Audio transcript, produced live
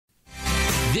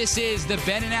This is the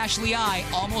Ben and Ashley I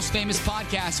Almost Famous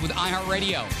podcast with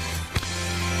iHeartRadio.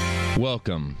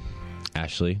 Welcome,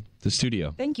 Ashley, to the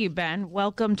studio. Thank you, Ben.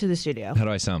 Welcome to the studio. How do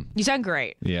I sound? You sound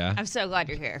great. Yeah? I'm so glad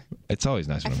you're here. It's always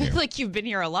nice when I I'm feel here. like you've been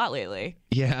here a lot lately.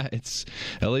 Yeah,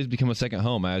 LA's become a second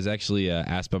home. I was actually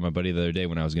asked by my buddy the other day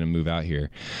when I was going to move out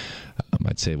here.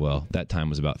 I'd say, well, that time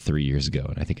was about 3 years ago,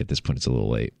 and I think at this point it's a little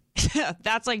late.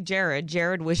 That's like Jared.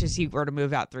 Jared wishes he were to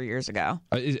move out 3 years ago.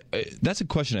 That's a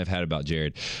question I've had about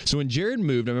Jared. So when Jared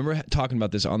moved, I remember talking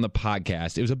about this on the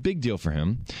podcast. It was a big deal for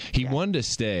him. He wanted to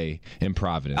stay in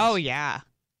Providence. Oh, yeah.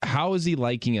 How is he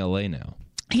liking LA now?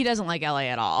 He doesn't like LA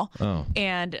at all. Oh.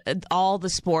 And all the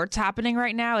sports happening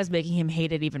right now is making him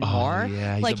hate it even more.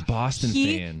 Yeah, he's a Boston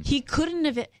fan. He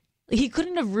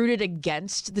couldn't have rooted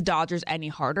against the Dodgers any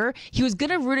harder. He was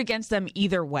going to root against them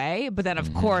either way, but then,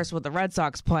 of course, with the Red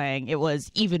Sox playing, it was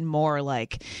even more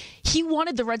like he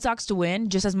wanted the Red Sox to win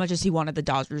just as much as he wanted the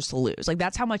Dodgers to lose. Like,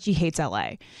 that's how much he hates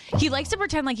LA. He likes to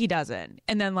pretend like he doesn't.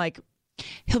 And then, like,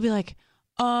 he'll be like,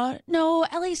 no,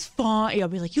 LA's fine. I'll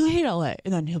be like, you hate LA.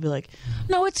 And then he'll be like,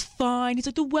 no, it's fine. He's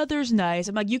like, the weather's nice.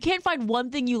 I'm like, you can't find one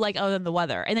thing you like other than the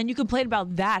weather. And then you complain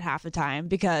about that half the time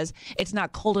because it's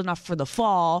not cold enough for the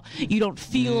fall. You don't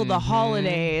feel the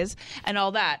holidays and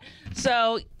all that.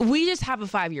 So we just have a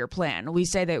 5-year plan. We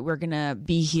say that we're going to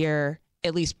be here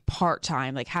at least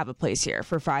part-time, like have a place here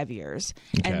for 5 years.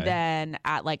 Okay. And then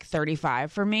at like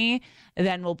 35 for me,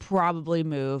 then we'll probably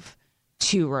move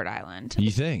to Rhode Island.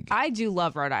 You think? I do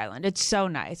love Rhode Island. It's so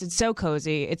nice. It's so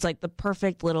cozy. It's like the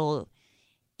perfect little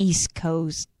East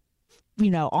Coast,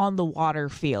 on the water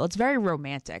feel. It's very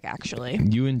romantic, actually.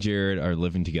 You and Jared are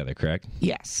living together, correct?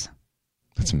 Yes.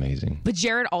 That's amazing. But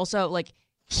Jared also, like,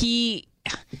 he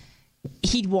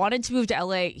wanted to move to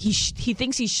LA. He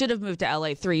thinks he should have moved to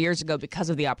LA 3 years ago because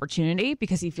of the opportunity,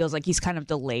 because he feels like he's kind of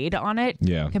delayed on it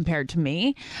compared to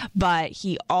me. But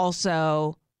he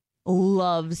also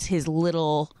loves his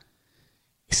little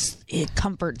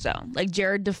comfort zone. Like,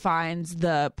 Jared defines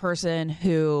the person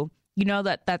who,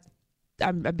 that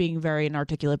I'm being very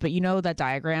inarticulate, but that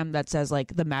diagram that says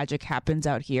like the magic happens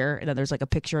out here, and then there's like a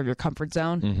picture of your comfort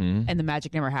zone, and the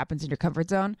magic never happens in your comfort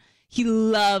zone. He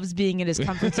loves being in his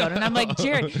comfort zone. And I'm like,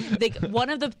 Jared, like, one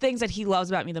of the things that he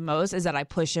loves about me the most is that I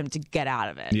push him to get out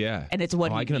of it. Yeah. And it's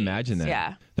what I can imagine that.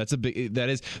 Yeah. That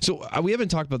is. So we haven't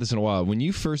talked about this in a while. When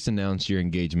you first announced your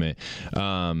engagement,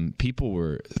 people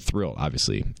were thrilled,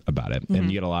 obviously, about it. And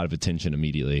you get a lot of attention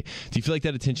immediately. Do you feel like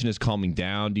that attention is calming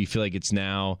down? Do you feel like it's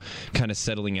now kind of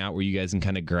settling out where you guys can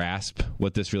kind of grasp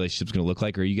what this relationship's going to look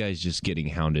like? Or are you guys just getting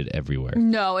hounded everywhere?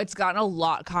 No, it's gotten a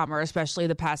lot calmer, especially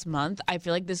the past month. I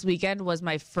feel like this weekend was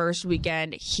my first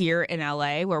weekend here in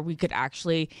LA where we could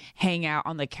actually hang out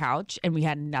on the couch and we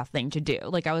had nothing to do.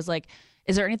 Like, I was like,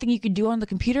 is there anything you could do on the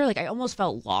computer? Like, I almost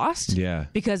felt lost. Yeah.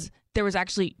 Because there was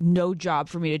actually no job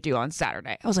for me to do on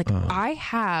Saturday. I was like, I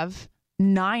have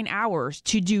 9 hours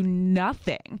to do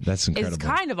nothing. That's incredible. It's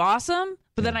kind of awesome,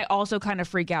 but then I also kind of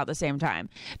freak out at the same time.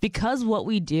 Because what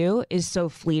we do is so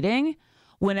fleeting,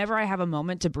 whenever I have a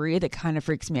moment to breathe, it kind of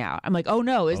freaks me out. I'm like, oh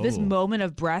no, is this moment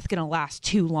of breath going to last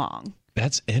too long?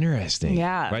 That's interesting.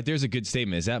 Yeah. Right, there's a good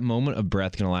statement. Is that moment of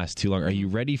breath going to last too long? Are you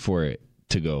ready for it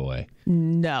to go away?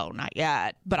 No, not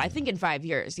yet. But I think in 5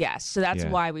 years, yes. So that's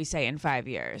why we say in 5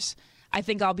 years. I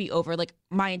think I'll be over. Like,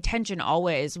 my intention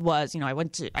always was,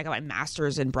 I got my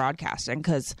master's in broadcasting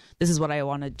because this is what I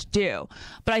wanted to do.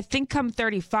 But I think come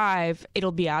 35,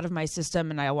 it'll be out of my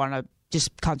system and I want to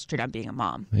just concentrate on being a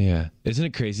mom. Yeah. Isn't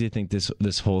it crazy to think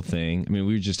this whole thing? I mean,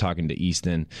 we were just talking to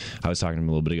Easton. I was talking to him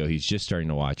a little bit ago. He's just starting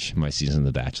to watch my season of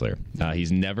The Bachelor.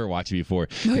 He's never watched it before.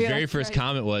 His very first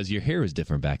comment was, your hair was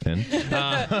different back then.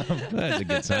 That's a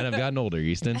good sign. I've gotten older,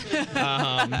 Easton.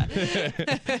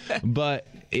 But,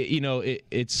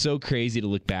 it's so crazy to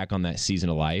look back on that season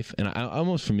of life. And I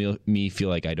almost, for me, feel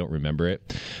like I don't remember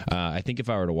it. I think if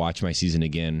I were to watch my season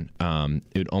again,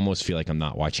 it would almost feel like I'm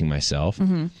not watching myself.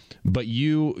 But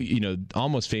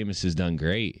Almost Famous has done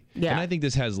great. Yeah. And I think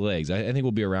this has legs. I think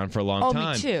we'll be around for a long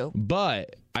time. Me too.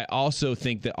 But I also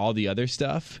think that all the other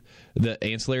stuff, the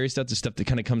ancillary stuff, the stuff that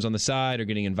kind of comes on the side or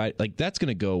getting invited, like, that's going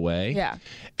to go away. Yeah.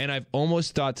 And I've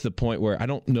almost thought to the point where I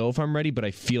don't know if I'm ready, but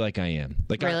I feel like I am.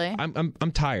 Like, really?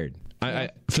 I'm tired. I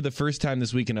for the first time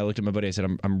this weekend, I looked at my buddy. I said,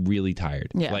 I'm really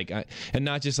tired. Yeah. And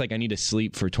not just like I need to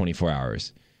sleep for 24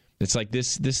 hours. It's like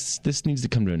this needs to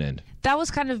come to an end. That was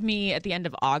kind of me at the end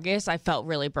of August. I felt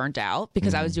really burnt out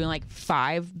because I was doing like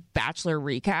 5 Bachelor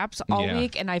recaps all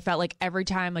week. And I felt like every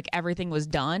time like everything was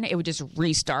done, it would just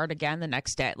restart again the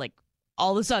next day. Like,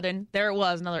 all of a sudden, there it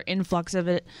was, another influx of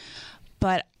it.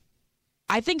 But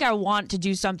I think I want to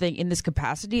do something in this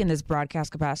capacity, in this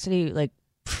broadcast capacity, like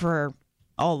for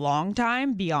a long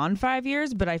time, beyond 5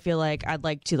 years, but I feel like I'd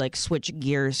like to like switch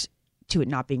gears to it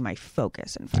not being my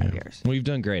focus in 5 years. Well, you've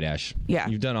done great, Ash. Yeah.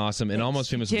 You've done awesome. And Almost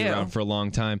Famous will be around for a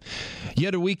long time. You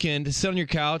had a weekend, sit on your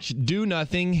couch, do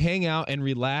nothing, hang out, and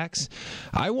relax.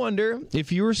 I wonder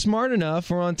if you were smart enough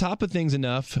or on top of things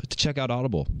enough to check out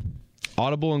Audible.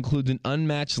 Audible includes an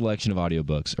unmatched selection of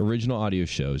audiobooks, original audio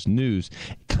shows, news,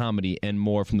 comedy, and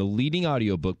more from the leading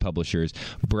audiobook publishers,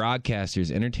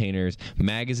 broadcasters, entertainers,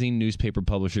 magazine, newspaper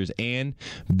publishers, and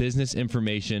business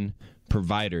information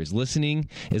providers. Listening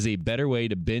is a better way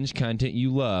to binge content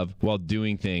you love while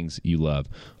doing things you love.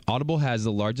 Audible has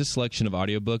the largest selection of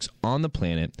audiobooks on the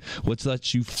planet, which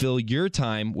lets you fill your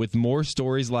time with more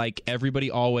stories like Everybody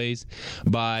Always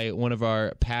by one of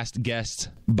our past guests,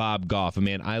 Bob Goff, a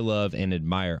man I love and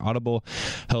admire. Audible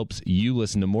helps you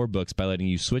listen to more books by letting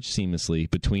you switch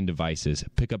seamlessly between devices.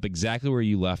 Pick up exactly where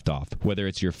you left off, whether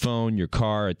it's your phone, your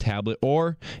car, a tablet,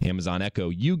 or Amazon Echo.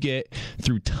 You get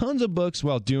through tons of books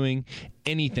while doing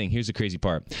anything. Here's the crazy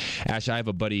part. Ash, I have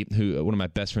a buddy who, one of my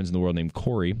best friends in the world named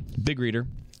Corey, big reader,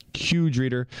 huge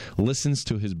reader, listens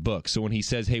to his book. So when he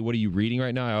says, hey, what are you reading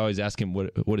right now? I always ask him,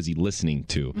 what is he listening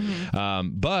to?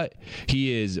 But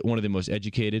he is one of the most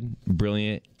educated,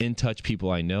 brilliant, in-touch people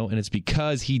I know. And it's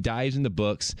because he dives into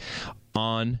books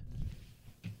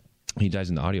He dives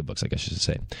into audiobooks, I guess I should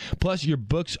say. Plus, your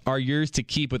books are yours to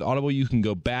keep. With Audible, you can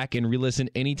go back and re-listen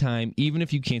anytime, even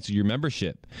if you cancel your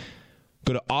membership.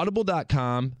 Go to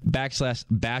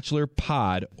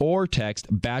audible.com/bachelorpod or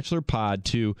text bachelorpod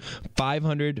to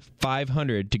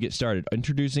 500-500 to get started.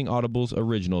 Introducing Audible's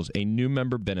Originals, a new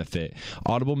member benefit.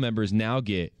 Audible members now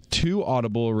get 2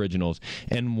 Audible Originals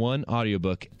and 1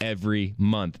 audiobook every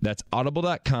month. That's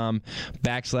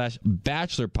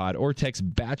audible.com/bachelorpod or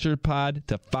text bachelorpod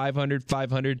to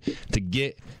 500-500 to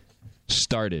get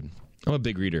started. I'm a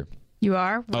big reader. You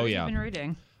are? What have yeah. you been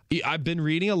reading? I've been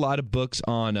reading a lot of books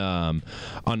on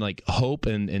like hope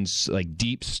and like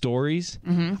deep stories.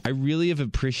 I really have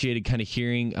appreciated kind of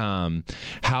hearing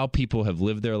how people have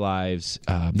lived their lives.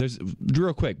 There's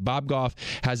real quick, Bob Goff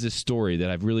has this story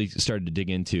that I've really started to dig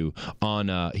into on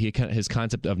his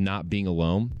concept of not being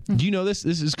alone. Do you know this?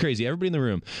 This is crazy. Everybody in the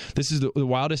room, this is the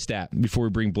wildest stat before we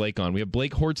bring Blake on. We have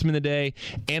Blake Hortsmann today,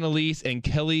 Annaliese, and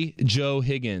Kelly Jo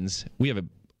Higgins. We have an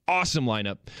awesome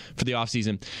lineup for the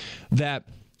offseason. That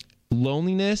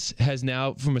loneliness has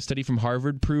now, from a study from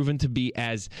Harvard, proven to be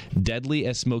as deadly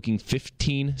as smoking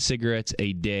 15 cigarettes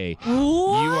a day. What?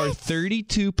 You are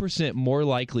 32% more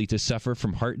likely to suffer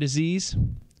from heart disease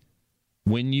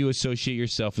when you associate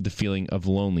yourself with the feeling of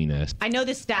loneliness. I know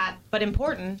this stat, but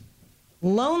important.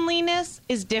 Loneliness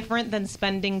is different than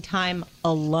spending time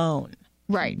alone.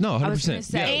 Right. No, 100%. I was going to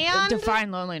say, Yeah.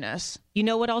 define loneliness. You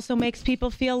know what also makes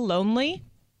people feel lonely?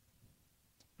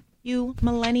 You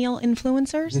millennial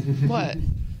influencers? What?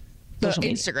 Social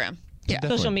media. Instagram. Yeah.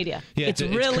 Social media. Yeah, it's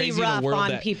it's really crazy in a rough world on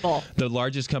that people. The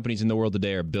largest companies in the world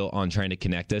today are built on trying to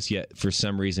connect us, yet for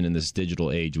some reason in this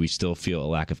digital age, we still feel a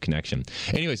lack of connection.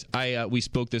 Anyways, we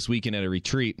spoke this weekend at a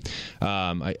retreat.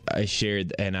 I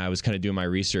shared, and I was kind of doing my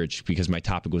research because my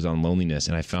topic was on loneliness,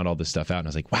 and I found all this stuff out, and I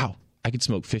was like, wow, I could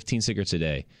smoke 15 cigarettes a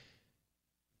day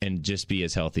and just be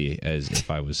as healthy as if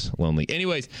I was lonely.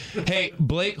 Anyways, hey,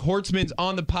 Blake Hortsmann's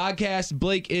on the podcast.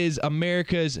 Blake is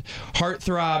America's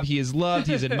heartthrob. He is loved.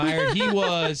 He is admired. He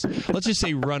was, let's just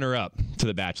say, runner-up to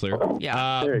The Bachelor.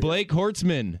 Yeah. Blake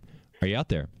Hortsmann, are you out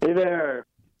there? Hey there.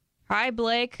 Hi,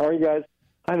 Blake. How are you guys?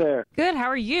 Hi there. Good. How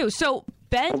are you? So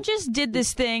Ben just did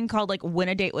this thing called like Win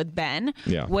a Date with Ben,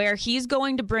 where he's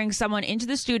going to bring someone into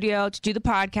the studio to do the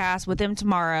podcast with him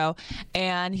tomorrow,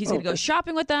 and he's going to go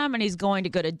shopping with them, and he's going to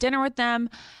go to dinner with them,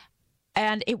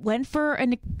 and it went for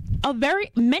a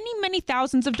very many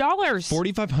thousands of dollars.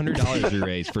 $4,500 you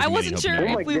raised for I wasn't sure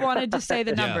Humane if we wanted to say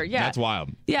the number. Yeah, that's wild.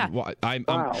 Yeah. Wow. That's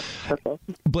awesome.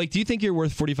 Blake, do you think you're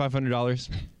worth $4,500?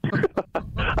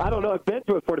 I don't know. I've been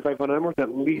to a 4,500. I'm worth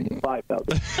at least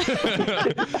 5,000.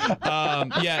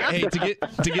 Hey,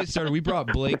 to get started, we brought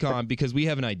Blake on because we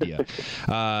have an idea.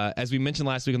 As we mentioned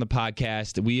last week on the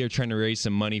podcast, we are trying to raise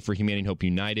some money for Humanity and Hope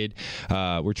United.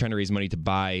 We're trying to raise money to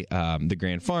buy the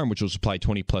Grand Farm, which will supply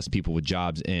 20-plus people with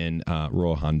jobs in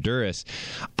rural Honduras.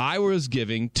 I was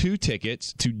giving 2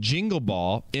 tickets to Jingle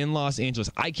Ball in Los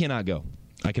Angeles. I cannot go.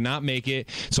 I cannot make it.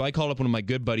 So I called up one of my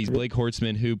good buddies, Blake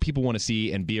Hortsmann, who people want to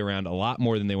see and be around a lot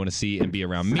more than they want to see and be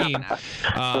around me.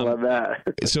 I love that.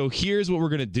 So here's what we're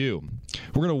going to do.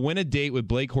 We're going to win a date with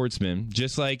Blake Hortsmann,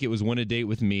 just like it was win a date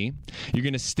with me. You're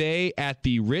going to stay at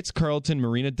the Ritz-Carlton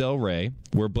Marina Del Rey,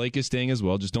 where Blake is staying as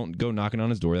well. Just don't go knocking on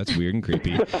his door. That's weird and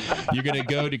creepy. You're going to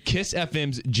go to Kiss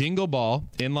FM's Jingle Ball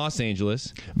in Los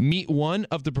Angeles, meet one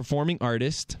of the performing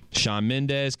artists, Shawn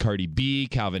Mendes, Cardi B,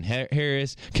 Calvin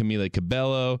Harris, Camila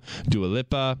Cabello, Dua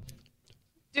Lipa,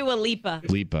 Dua Lipa,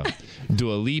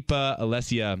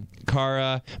 Alessia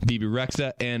Cara, Bebe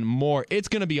Rexha, and more. It's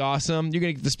going to be awesome. You're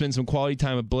going to get to spend some quality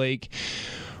time with Blake,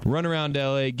 run around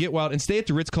LA, get wild, and stay at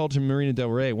the Ritz-Carlton Marina Del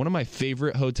Rey, one of my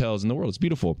favorite hotels in the world. It's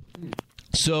beautiful.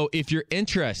 So if you're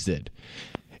interested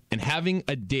in having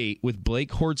a date with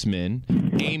Blake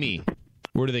Hortsmann, Amy,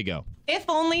 where do they go?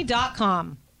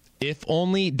 ifonly.com.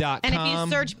 Ifonly.com. And if you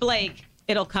search Blake,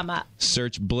 it'll come up.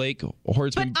 Search Blake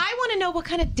Hortsmann. But I want to know what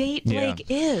kind of date Blake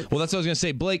is. Well, that's what I was going to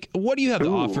say. Blake, what do you have to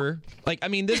offer? Like, I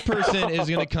mean, this person is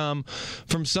going to come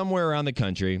from somewhere around the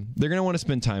country. They're going to want to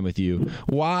spend time with you.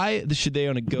 Why should they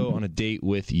want to go on a date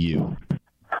with you?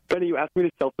 Benny, you asked me to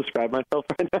self-describe myself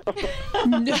right now.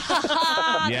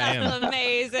 Yeah, I am. That's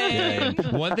amazing.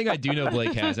 Yeah. One thing I do know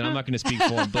Blake has, and I'm not going to speak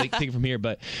for him. Blake, take it from here,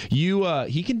 but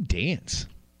he can dance.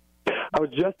 I was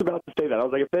just about to say that. I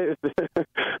was like,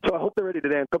 so I hope they're ready to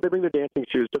dance. Hope they bring their dancing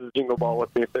shoes to the Jingle Ball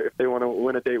with me if they want to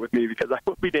win a date with me, because I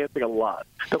will be dancing a lot.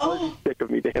 They'll probably be sick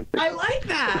of me dancing. I like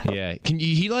that. Yeah.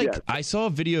 I saw a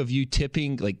video of you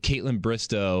tipping like Caitlin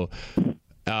Bristow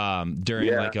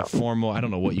during like a formal, I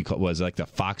don't know what you call it, was like the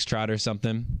foxtrot or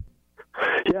something.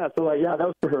 Yeah, so that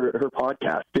was for her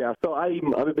podcast. Yeah, so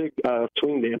I'm a big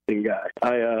swing dancing guy.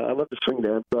 I love to swing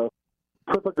dance. So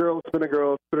flip a girl, spin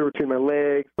her between my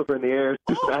legs, flip her in the air,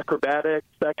 do some acrobatics,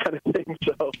 that kind of thing.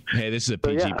 So hey, this is a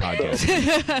PG podcast.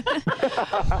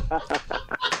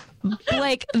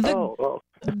 Blake,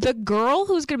 the girl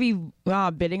who's going to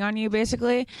be bidding on you,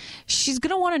 basically, she's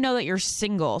going to want to know that you're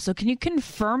single. So can you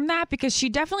confirm that? Because she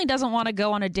definitely doesn't want to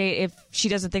go on a date if she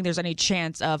doesn't think there's any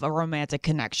chance of a romantic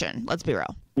connection. Let's be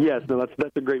real. Yes, no,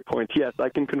 that's a great point. Yes, I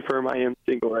can confirm I am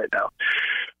single right now.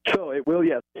 So it will,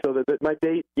 yes. So that my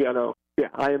date,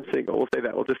 I am single. We'll say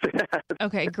that. We'll just say that.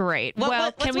 Okay, great.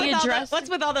 Can we address what's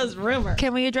with all those rumors?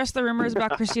 Can we address the rumors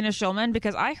about Christina Schulman?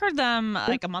 Because I heard them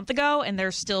like a month ago, and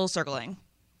they're still circling.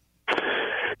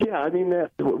 Yeah, I mean,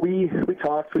 we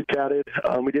talked, we chatted,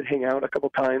 we did hang out a couple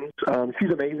times.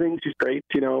 She's amazing, she's great,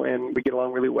 and we get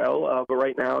along really well. But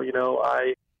right now,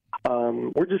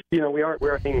 we're just, we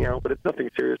are hanging out, but it's nothing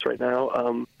serious right now.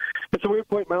 It's a weird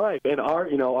point in my life, and our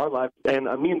life, and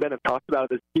me and Ben have talked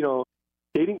about it.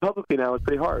 Dating publicly now is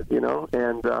pretty hard, and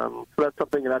so that's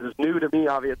something that is new to me,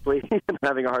 obviously, and I'm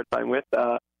having a hard time with.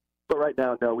 But right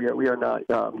now, no, we are not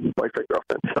boyfriend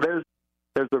girlfriend. So there's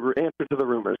the answer to the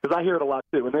rumors, because I hear it a lot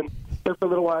too. And then for a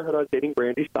little while, I heard I was dating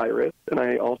Brandy Cyrus, and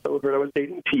I also heard I was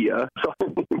dating Tia. So,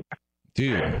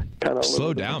 dude,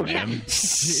 slow down, man. Yeah, it's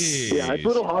a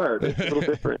little hard. It's a little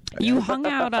different. You hung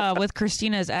out with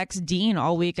Christina's ex, Dean,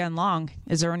 all weekend long.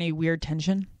 Is there any weird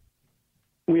tension?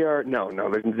 We are no.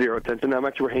 There's zero tension.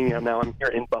 We're hanging out now. I'm here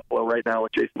in Buffalo right now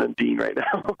with Jason and Dean right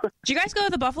now. Did you guys go to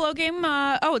the Buffalo game?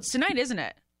 It's tonight, isn't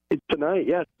it? It's tonight,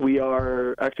 yes. We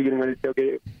are actually getting ready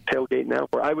to tailgate now.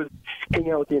 I was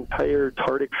hanging out with the entire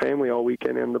Tardik family all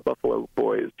weekend and the Buffalo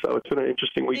boys, so it's been an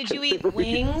interesting weekend. Did you eat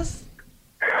wings?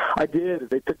 I did.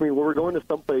 They took me. Well, we're going to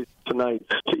someplace tonight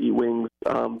to eat wings,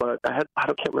 but I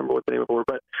can't remember what the name of it was.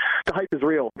 But the hype is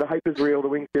real. The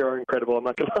wings here are incredible. I'm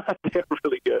not gonna lie, they're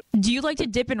really good. Do you like to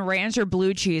dip in ranch or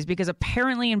blue cheese? Because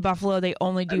apparently in Buffalo they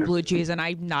only do blue cheese, and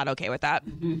I'm not okay with that.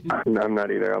 No, I'm not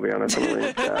either. I'll be honest. I'm a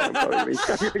ranch guy.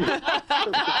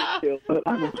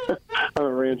 I'm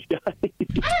a ranch guy.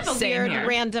 I have a weird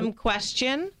random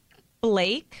question,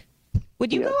 Blake.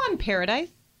 Would you go on Paradise?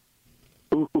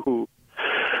 Ooh.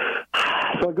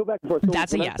 So I go back and forth. So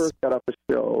That's a yes. When I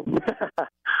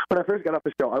first got off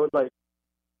the show, I was like,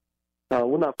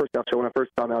 not first off the show, when I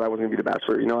first found out I wasn't going to be the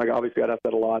Bachelor, I obviously got asked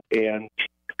that a lot. And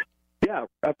yeah,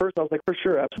 at first I was like, for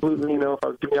sure, absolutely. If I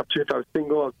was given the opportunity, if I was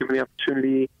single, I was given the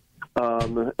opportunity,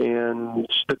 and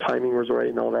the timing was right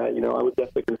and all that, I would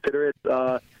definitely consider it.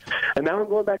 And now I'm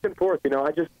going back and forth,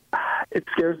 it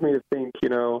scares me to think,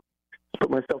 put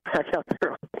myself back out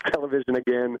there on television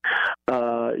again,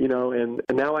 and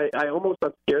now I'm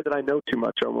scared that I know too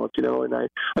much almost, and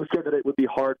I'm scared that it would be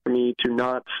hard for me to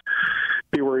not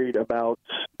be worried about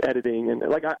editing. And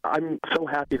I'm so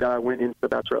happy that I went into The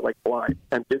Bachelorette blind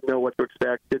and didn't know what to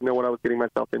expect, didn't know what I was getting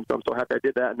myself into. I'm so happy I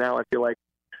did that. And now I feel like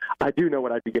I do know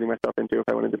what I'd be getting myself into if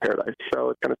I went into Paradise.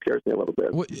 So it kind of scares me a little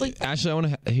bit. Ashley, I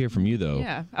want to hear from you, though.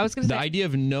 Yeah, I was going to say. The idea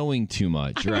of knowing too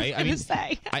much, right? I was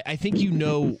going to say. I think you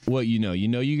know what you know. You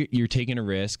know you're taking a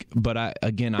risk, but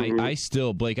I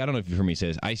still, Blake, I don't know if you've heard me say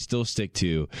this, I still stick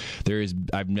to,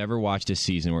 I've never watched a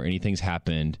season where anything's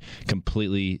happened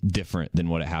completely different than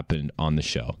what it happened on the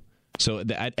show. So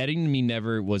the editing to me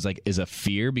never was is a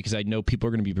fear, because I know people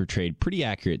are going to be portrayed pretty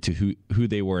accurate to who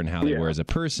they were and how they were as a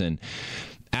person.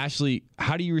 Ashley,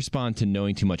 how do you respond to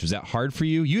knowing too much? Was that hard for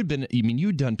you?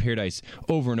 You'd done Paradise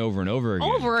over and over and over again.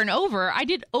 Over and over. I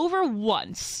did over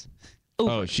once.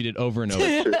 Over. Oh, she did over and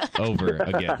over, over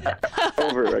again.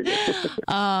 Over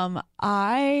again.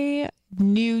 I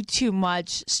knew too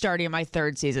much starting my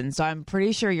third season, so I'm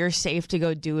pretty sure you're safe to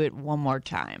go do it one more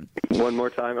time. One more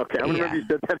time? Okay, I'm going to remember you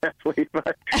said that, Ashley.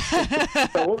 But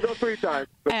so we'll go 3 times.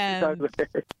 And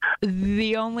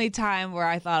the only time where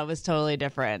I thought it was totally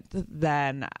different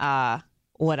than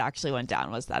what actually went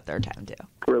down was that third time, too.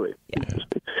 Really? Yeah.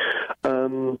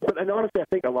 And honestly, I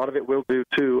think a lot of it will do,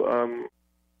 too.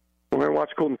 When I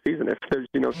watch Golden Season, if there's,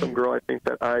 some girl I think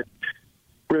that I'd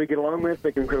really get along with,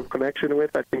 make an incredible connection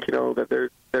with, I think, that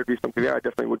there'd be something there. I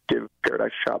definitely would give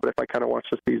Paradise a shot. But if I kind of watch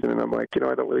the season and I'm like, I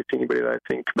don't really see anybody that I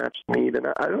think matches me, then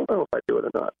I don't know if I do it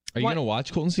or not. Are you going to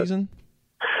watch Golden Season?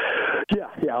 Yeah.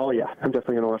 I'm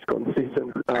definitely going to watch Golden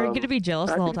Season. Are you going to be jealous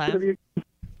the whole time?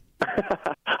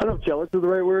 I don't know if jealous is the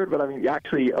right word, but I mean,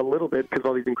 actually a little bit, because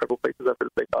all these incredible places I've heard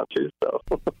to take on to, so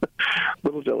a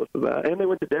little jealous of that. And they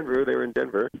went to Denver. They were in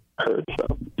Denver.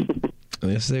 So.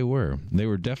 Yes, they were. They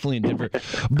were definitely in Denver.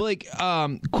 Blake,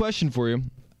 question for you.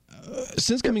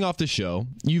 Since coming off the show,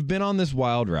 you've been on this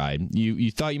wild ride. You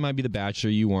thought you might be the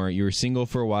Bachelor. You weren't. You were single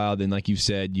for a while. Then, like you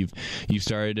said, you've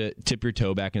started to tip your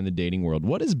toe back into the dating world.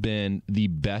 What has been the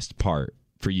best part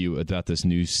for you about this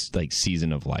new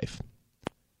season of life?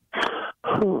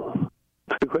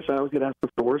 That's a good question. I always get asked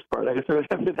what's the worst part. I guess I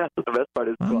haven't been asked what the best part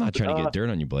is. I'm not trying to get dirt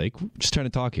on you, Blake. We're just trying to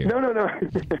talk here. No.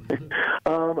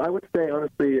 I would say,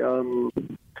 honestly,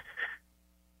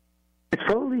 it's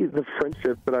probably the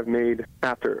friendships that I've made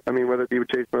after. I mean, whether it be with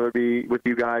Jason, whether it be with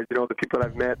you guys, the people that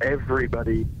I've met,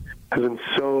 everybody has been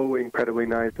so incredibly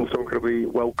nice and so incredibly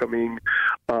welcoming.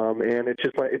 And it's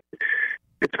just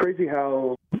it's crazy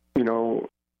how,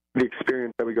 the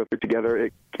experience that we go through together,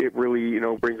 it really,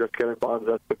 brings us together, bonds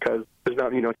us, because there's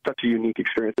not, it's such a unique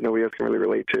experience that nobody else can really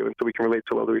relate to, and so we can relate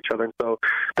so well to each other. And so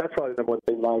that's probably the one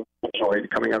thing that I've enjoyed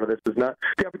coming out of this, is not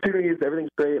the opportunities,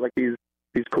 everything's great, like these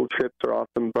cool trips are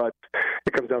awesome, but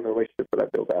it comes down to the relationship that I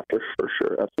built after, for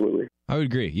sure, absolutely. I would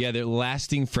agree. Yeah, they're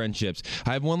lasting friendships.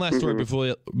 I have one last story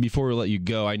before we let you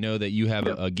go. I know that you have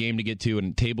a game to get to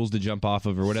and tables to jump off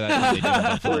of, or whatever that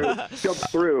is they do. Jump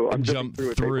through. Jump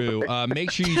through.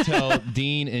 Make sure you tell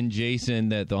Dean and Jason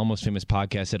that the Almost Famous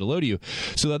podcast said hello to you.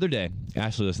 So the other day,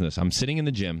 Ashley, listen to this. I'm sitting in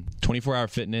the gym, 24-hour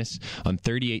fitness on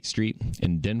 38th Street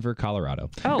in Denver, Colorado.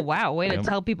 Oh, wow. Way to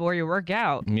tell people where you work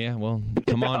out. Yeah, well,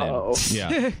 come on in.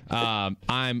 Yeah.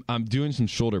 I'm doing some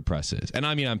shoulder presses, and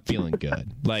I'm feeling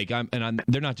good.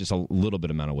 They're not just a little bit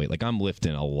amount of weight. I'm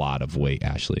lifting a lot of weight,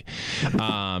 Ashley.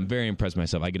 Very impressed with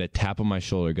myself. I get a tap on my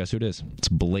shoulder. Guess who it is? It's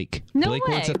Blake. Blake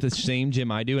way. works at the same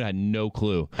gym I do, and I had no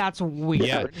clue. That's weird.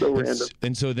 Yeah. So random.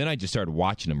 And so then I just started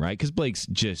watching him, right? Because Blake's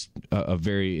just a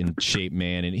very in shape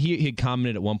man, and he had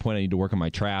commented at one point, I need to work on my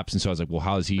traps, and so I was like, well,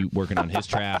 how is he working on his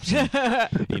traps? And,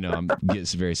 I'm getting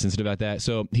very sensitive about that.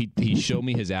 So he showed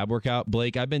me his ab workout.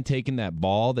 Blake, I've been taking that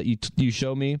ball that you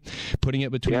show me, putting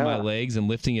it between my legs and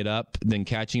lifting it up, then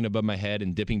catching it above my head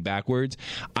and dipping backwards.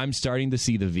 I'm starting to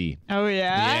see the V. Oh,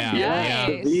 yeah? Yeah.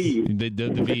 Nice. The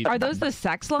V. Are those the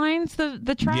sex lines,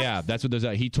 the traps? Yeah, that's what those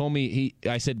are. He told me,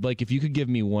 I said, Blake, if you could give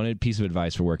me one piece of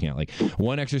advice for working out,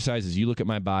 one exercise is you look at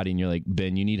my body and you're like,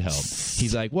 Ben, you need help.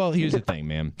 He's like, well, here's the thing,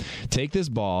 man. Take this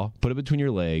ball, put it between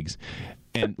your legs,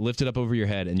 and lift it up over your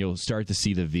head, and you'll start to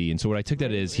see the V. And so what I took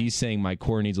that is he's saying my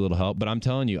core needs a little help, but I'm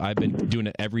telling you, I've been doing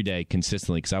it every day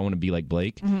consistently because I want to be like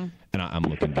Blake, and I'm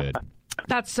looking good.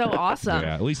 That's so awesome.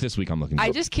 Yeah, at least this week I'm looking good.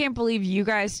 I just can't believe you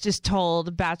guys just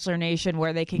told Bachelor Nation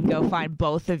where they can go find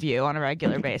both of you on a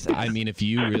regular basis. I mean, if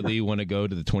you really want to go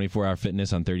to the 24-hour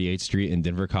fitness on 38th Street in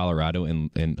Denver, Colorado,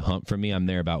 and hunt for me, I'm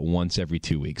there about once every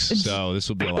 2 weeks. So this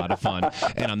will be a lot of fun,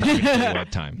 and I'm not going to tell you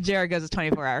what time. Jared goes to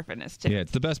 24-hour fitness, too. Yeah,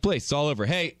 it's the best place. It's all over.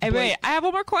 Hey, wait, I have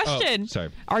one more question. Oh, sorry.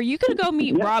 Are you going to go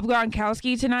meet Rob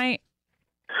Gronkowski tonight?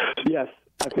 Yes,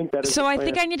 I think that is. So I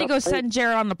think I need to go send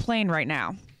Jared on the plane right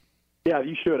now. Yeah,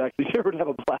 you should actually. Jared would have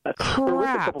a blast. Crap. We're with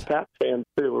a couple Pats fans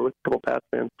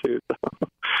too. So it's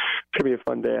gonna be a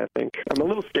fun day, I think. I'm a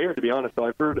little scared, to be honest. Though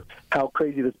I've heard how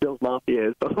crazy this Bills Mafia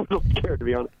is. So I'm a little scared, to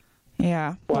be honest.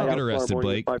 Yeah. Don't get arrested,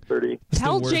 Blake. 5:30.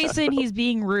 Tell Jason he's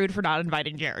being rude for not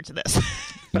inviting Jared to this.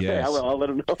 Okay, Yes. I will. I'll let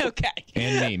him know. Okay.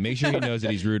 And me. Make sure he knows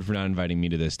that he's rude for not inviting me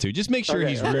to this, too. Just make sure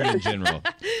he's rude in general.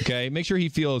 Okay? Make sure he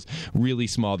feels really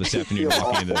small this afternoon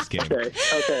walking into this game.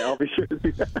 Okay, I'll be sure to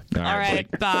do that. All right.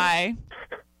 Blake. Bye.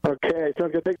 Okay,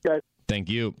 sounds good. Thanks, guys. Thank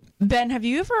you. Ben, have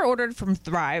you ever ordered from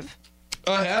Thrive?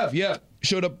 I have, yeah.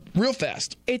 Showed up real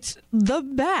fast. It's the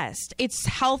best. It's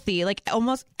healthy. Like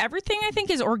almost everything I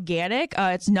think is organic.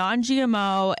 It's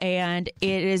non-GMO and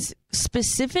it is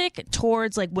specific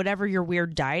towards like whatever your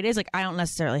weird diet is. Like I don't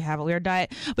necessarily have a weird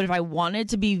diet, but if I wanted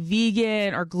to be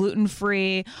vegan or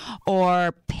gluten-free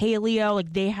or paleo,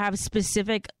 like they have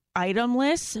specific item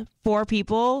lists for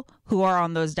people who are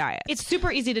on those diets. It's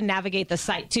super easy to navigate the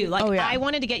site too. Like I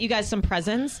wanted to get you guys some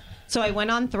presents, so I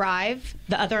went on Thrive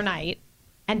the other night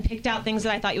and picked out things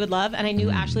that I thought you would love. And I knew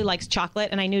Ashley likes chocolate,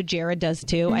 and I knew Jared does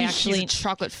too. She's a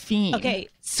chocolate fiend. Okay,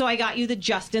 so I got you the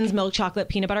Justin's milk chocolate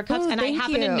peanut butter cups, and I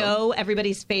happen to know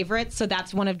everybody's favorite, so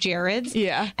that's one of Jared's.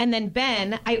 Yeah. And then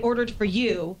Ben, I ordered for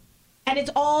you, and it's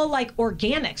all like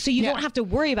organic, so you don't have to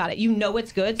worry about it. You know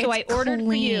it's good. So I ordered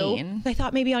for you. I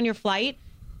thought maybe on your flight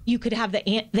you could have the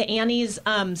Annie's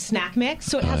snack mix.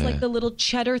 So it has like the little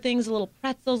cheddar things, the little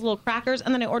pretzels, little crackers,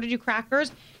 and then I ordered you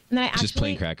crackers. And then I Just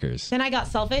plain crackers. Then I got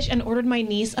selfish and ordered my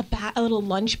niece a little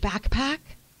lunch backpack.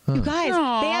 You guys,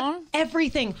 they have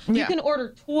everything. You can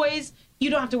order toys. You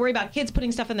don't have to worry about kids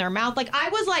putting stuff in their mouth. Like I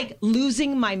was like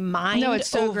losing my mind it's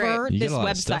so over great. You this get a lot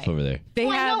website. of stuff over there. I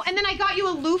know. And then I got you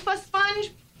a loofah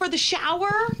sponge for the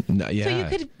shower, so you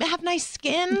could have nice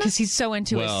skin. Because he's so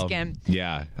into his skin.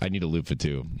 Yeah, I need a loofah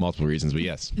too. Multiple reasons, but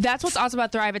yes. That's what's awesome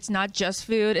about Thrive. It's not just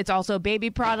food. It's also baby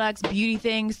products, beauty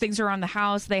things around the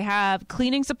house. They have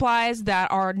cleaning supplies that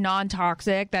are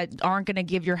non-toxic, that aren't going to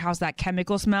give your house that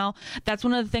chemical smell. That's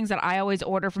one of the things that I always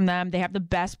order from them. They have the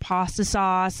best pasta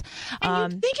sauce.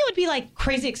 And you'd think it would be like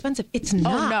crazy expensive. It's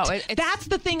not. No, that's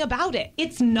the thing about it.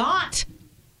 It's not.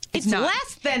 It's not.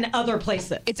 less than other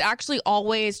places. It's actually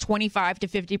always 25 to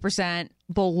 50%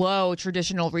 below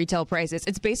traditional retail prices.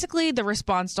 It's basically the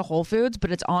response to Whole Foods,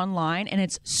 but it's online and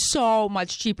it's so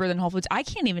much cheaper than Whole Foods. I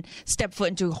can't even step foot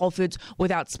into Whole Foods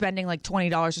without spending like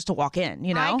 $20 just to walk in,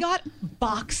 you know? I got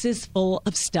boxes full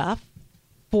of stuff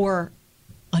for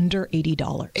under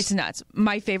 $80. It's nuts.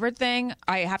 My favorite thing,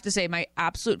 I have to say, my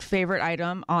absolute favorite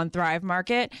item on Thrive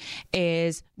Market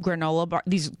is granola bar.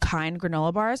 These kind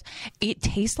granola bars. It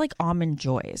tastes like Almond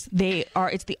Joys.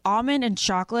 It's the almond and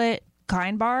chocolate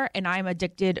kind bar, and I'm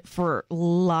addicted for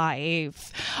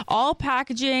life. All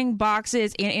packaging,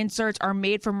 boxes, and inserts are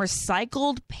made from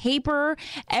recycled paper.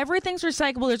 Everything's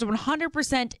recyclable. There's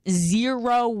 100%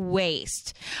 zero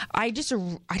waste. I just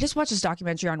watched this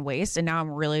documentary on waste, and now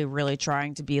I'm really, really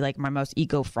trying to be like my most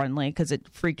eco-friendly because it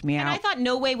freaked me out. And I thought,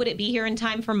 no way would it be here in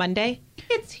time for Monday.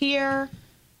 It's here.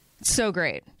 So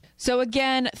great. So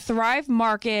again, Thrive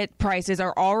Market prices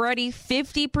are already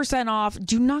 50% off.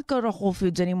 Do not go to Whole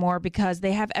Foods anymore because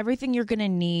they have everything you're going to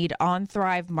need on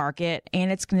Thrive Market,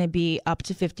 and it's going to be up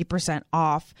to 50%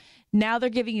 off. Now they're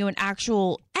giving you an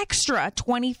actual extra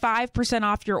 25%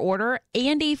 off your order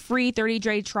and a free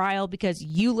 30-day trial because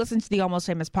you listen to the Almost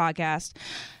Famous podcast.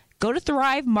 Go to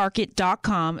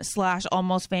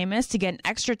thrivemarket.com/almostfamous to get an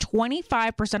extra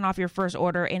 25% off your first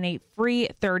order and a free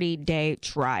 30-day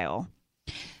trial.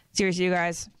 Seriously, you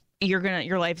guys,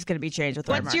 your life is gonna be changed with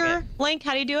Thrive What's Market. your link?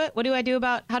 How do you do it? What do I do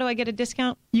how do I get a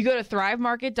discount? You go to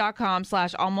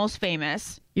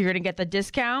thrivemarket.com/almostfamous. You're gonna get the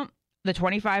discount, the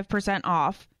 25%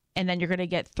 off, and then you're gonna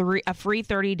get a free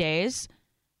 30 days.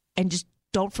 And just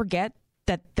don't forget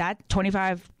that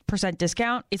 25%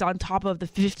 discount is on top of the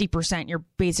 50% you're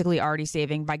basically already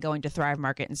saving by going to Thrive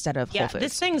Market instead of Whole Foods.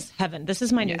 This thing's heaven. This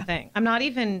is my new thing. I'm not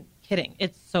even kidding.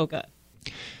 It's so good.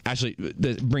 Actually,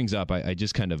 that brings up, I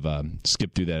just kind of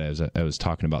skipped through that as I was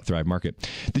talking about Thrive Market.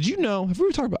 Did you know, have we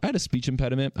ever talked about, I had a speech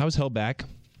impediment. I was held back.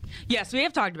 Yes, we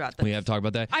have talked about that. We have talked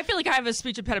about that. I feel like I have a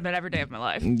speech impediment every day of my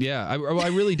life. Yeah, I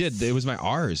really did. It was my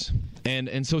R's.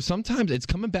 And so sometimes it's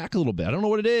coming back a little bit. I don't know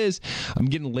what it is. I'm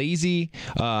getting lazy.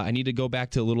 I need to go back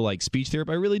to a little like speech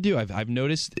therapy. I really do. I've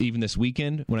noticed even this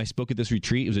weekend when I spoke at this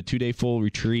retreat, it was a 2-day full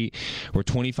retreat where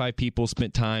 25 people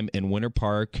spent time in Winter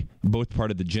Park, both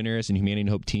part of the Generous and Humanity and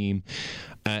Hope team.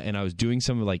 And I was doing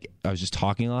I was just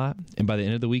talking a lot. And by the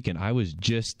end of the weekend, I was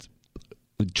just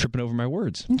tripping over my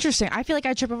words. Interesting. I feel like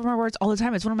I trip over my words all the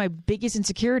time. It's one of my biggest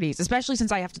insecurities, especially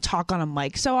since I have to talk on a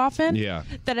mic so often. Yeah.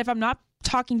 That if I'm not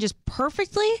talking just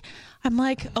perfectly, I'm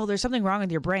like, oh, there's something wrong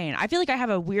with your brain. I feel like I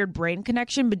have a weird brain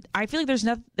connection, but I feel like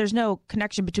there's no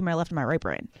connection between my left and my right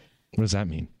brain. What does that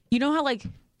mean? You know how like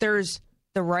there's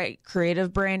the right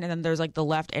creative brain and then there's like the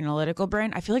left analytical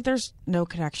brain, I feel like there's no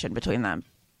connection between them.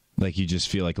 Like you just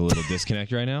feel like a little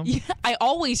disconnect right now? Yeah, I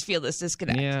always feel this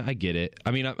disconnect. Yeah, I get it.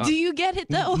 I mean, do you get it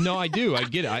though? No, I do. I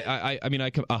get it. I mean,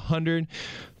 I 100%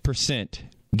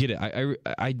 get it.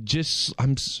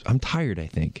 I'm tired. I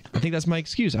think that's my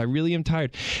excuse. I really am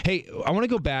tired. Hey, I want to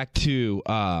go back to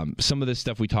some of the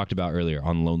stuff we talked about earlier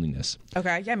on loneliness.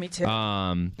 Okay, yeah, me too.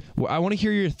 I want to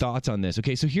hear your thoughts on this.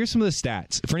 Okay, so here's some of the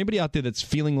stats for anybody out there that's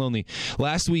feeling lonely.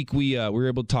 Last week we were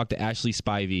able to talk to Ashley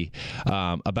Spivey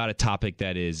about a topic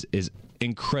that is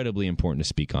incredibly important to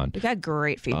speak on. We got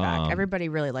great feedback. Everybody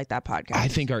really liked that podcast. I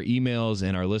think our emails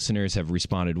and our listeners have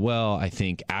responded well. I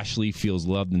think Ashley feels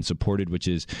loved and supported, which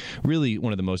is really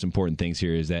one of the most important things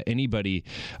here, is that anybody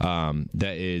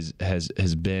that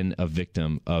has been a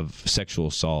victim of sexual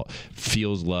assault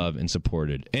feels loved and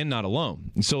supported and not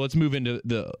alone. So let's move into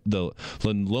the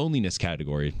loneliness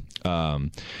category.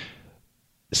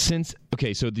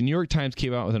 So the New York Times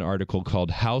came out with an article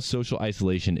called "How Social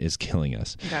Isolation is Killing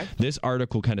Us." Okay. This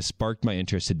article kind of sparked my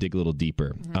interest to dig a little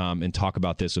deeper and talk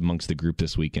about this amongst the group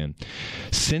this weekend.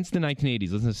 Since the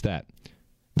 1980s, listen to this stat,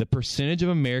 the percentage of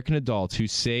American adults who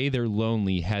say they're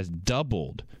lonely has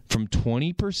doubled from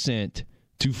 20%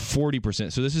 to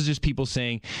 40%. So this is just people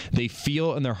saying they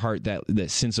feel in their heart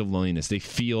that sense of loneliness. They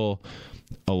feel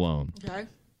alone. Okay.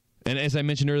 And as I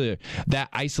mentioned earlier, that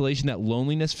isolation, that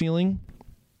loneliness feeling,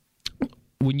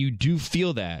 when you do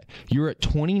feel that, you're at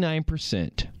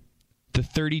 29% to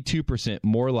 32%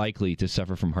 more likely to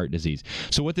suffer from heart disease.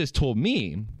 So what this told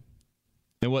me,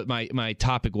 and what my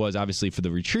topic was obviously for the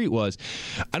retreat, was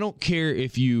I don't care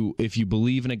if you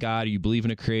believe in a God or you believe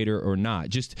in a creator or not,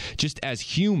 just as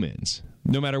humans,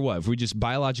 no matter what, if we just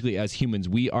biologically as humans,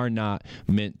 we are not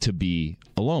meant to be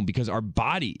alone because our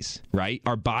bodies, right?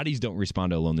 Our bodies don't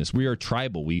respond to aloneness. We are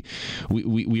tribal. We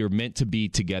are meant to be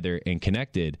together and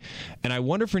connected. And I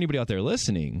wonder for anybody out there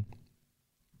listening,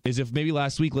 is if maybe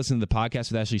last week listened to the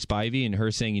podcast with Ashley Spivey and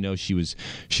her saying, she was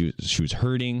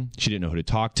hurting. She didn't know who to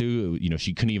talk to.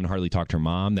 She couldn't even hardly talk to her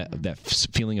mom, that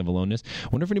feeling of aloneness. I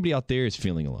wonder if anybody out there is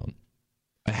feeling alone.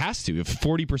 It has to, if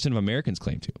 40% of Americans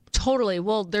claim to. Totally.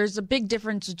 Well, there's a big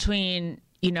difference between,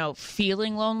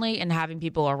 feeling lonely and having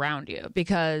people around you,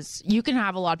 because you can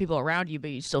have a lot of people around you, but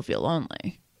you still feel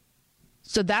lonely.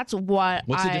 So that's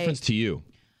what's the difference to you?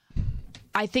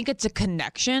 I think it's a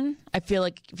connection. I feel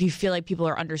like if you feel like people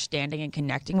are understanding and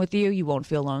connecting with you, you won't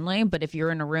feel lonely. But if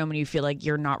you're in a room and you feel like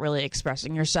you're not really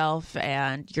expressing yourself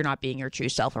and you're not being your true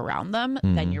self around them,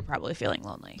 then you're probably feeling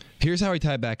lonely. Here's how I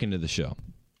tie it back into the show,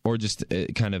 or just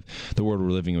kind of the world we're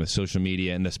living in with social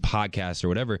media and this podcast or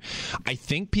whatever. I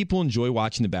think people enjoy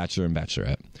watching The Bachelor and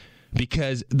Bachelorette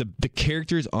because the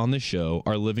characters on the show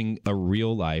are living a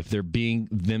real life. They're being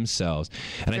themselves.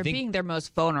 And they're being their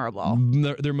most vulnerable.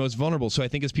 They're most vulnerable. So I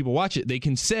think as people watch it, they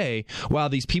can say, wow,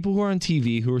 these people who are on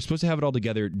TV who are supposed to have it all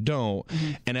together don't.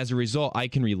 Mm-hmm. And as a result, I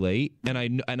can relate. And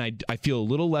I feel a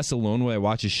little less alone when I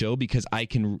watch a show because I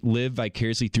can live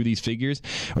vicariously through these figures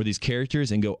or these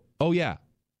characters and go, oh, yeah,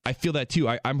 I feel that too.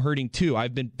 I'm hurting too.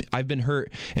 I've been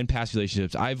hurt in past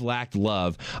relationships. I've lacked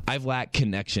love. I've lacked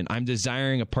connection. I'm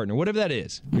desiring a partner, whatever that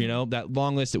is, that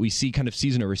long list that we see kind of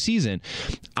season over season.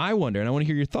 I wonder, and I want to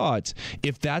hear your thoughts,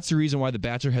 if that's the reason why The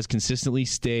Bachelor has consistently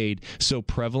stayed so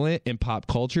prevalent in pop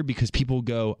culture, because people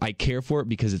go, I care for it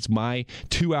because it's my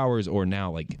 2 hours or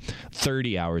now like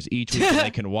 30 hours each week that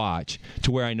I can watch, to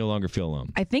where I no longer feel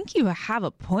alone. I think you have a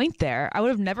point there. I would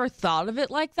have never thought of it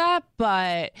like that,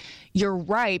 but you're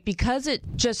right. Because it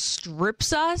just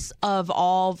strips us of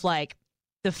all of like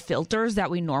the filters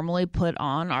that we normally put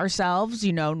on ourselves,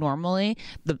 normally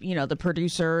the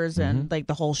producers and like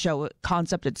the whole show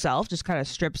concept itself just kind of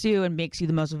strips you and makes you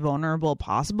the most vulnerable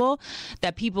possible,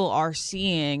 that people are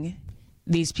seeing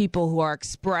these people who are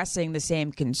expressing the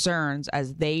same concerns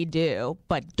as they do,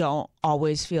 but don't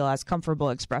always feel as comfortable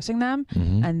expressing them.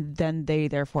 And then they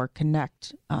therefore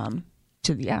connect,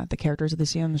 to the characters that they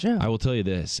see on the show. I will tell you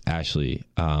this, Ashley.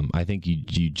 I think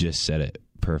you just said it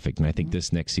perfect, and I think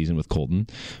this next season with Colton,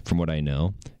 from what I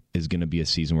know, is going to be a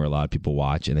season where a lot of people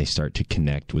watch and they start to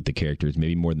connect with the characters,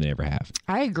 maybe more than they ever have.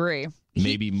 I agree.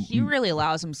 Maybe he really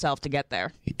allows himself to get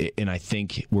there, and I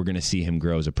think we're going to see him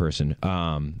grow as a person.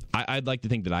 I'd like to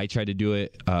think that I tried to do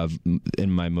it in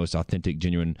my most authentic,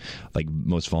 genuine, like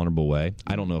most vulnerable way.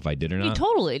 I don't know if I did or not. He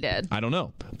totally did. I don't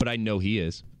know, but I know he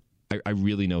is. I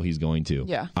really know he's going to.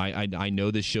 Yeah. I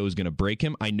know this show is going to break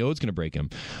him. I know it's going to break him.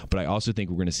 But I also think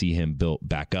we're going to see him built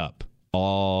back up,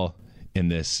 all in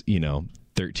this,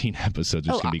 13 episodes,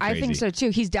 which is going to be crazy. I think so too.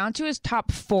 He's down to his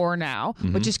top 4 now,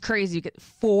 which is crazy.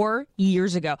 4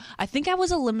 years ago. I think I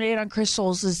was eliminated on Chris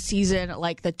Soules' season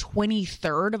like the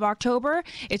 23rd of October.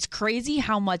 It's crazy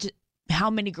how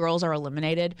many girls are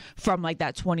eliminated from like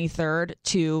that 23rd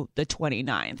to the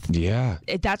 29th. Yeah.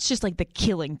 That's just like the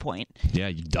killing point. Yeah,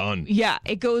 you're done. Yeah,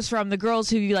 it goes from the girls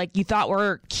who you thought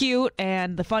were cute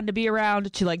and the fun to be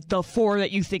around to like the 4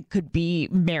 that you think could be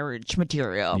marriage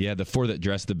material. Yeah, the 4 that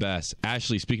dress the best.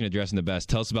 Ashley, speaking of dressing the best,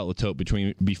 tell us about Le Tote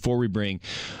before we bring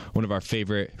one of our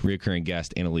favorite recurring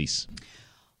guests, Annaliese.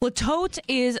 Le Tote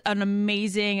is an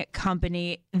amazing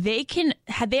company. They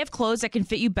have clothes that can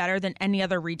fit you better than any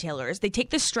other retailers. They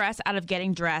take the stress out of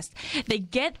getting dressed. They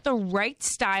get the right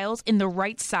styles in the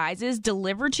right sizes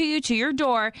delivered to you to your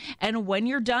door, and when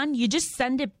you're done, you just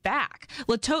send it back.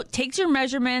 Le Tote takes your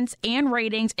measurements and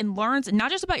ratings and learns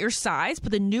not just about your size,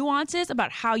 but the nuances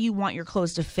about how you want your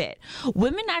clothes to fit.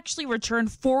 Women actually return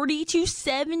 40 to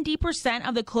 70%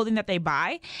 of the clothing that they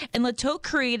buy, and Le Tote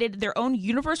created their own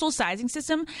universal sizing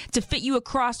system to fit you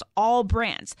across all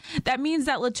brands. That means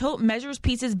that Le Tote measures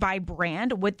pieces by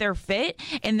brand with their fit,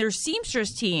 and their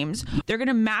seamstress teams, they're going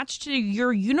to match to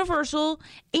your universal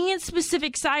and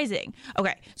specific sizing.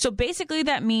 Okay, so basically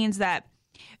that means that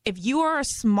if you are a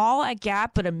small at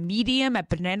Gap but a medium at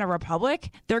Banana Republic,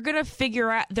 they're going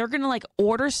to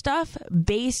order stuff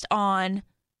based on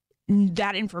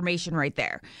that information right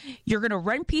there. You're going to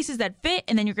rent pieces that fit,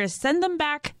 and then you're going to send them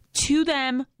back to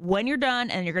them when you're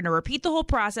done, and you're going to repeat the whole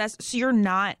process, so you're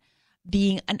not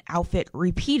being an outfit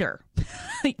repeater.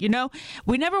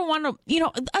 We never want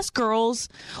to, us girls,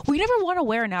 we never want to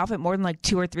wear an outfit more than like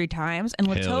 2 or 3 times, and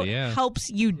Le Tote helps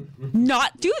you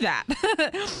not do that.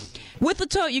 With Le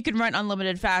Tote, you can rent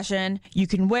unlimited fashion. You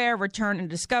can wear, return, and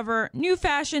discover new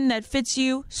fashion that fits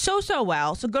you so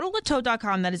well. So go to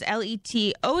letote.com, that is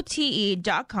LETOTE.com,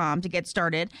 to get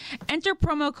started. Enter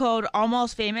promo code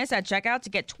ALMOSTFAMOUS at checkout to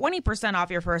get 20%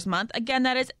 off your first month. Again,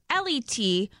 that is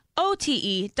LETOTE.com,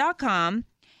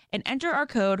 and enter our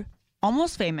code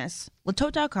ALMOSTFAMOUS,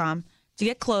 letote.com, to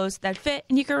get clothes that fit,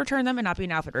 and you can return them and not be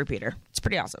an outfit repeater. It's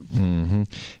pretty awesome. Mm-hmm.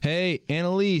 Hey,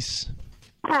 Annaliese.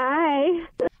 Hi.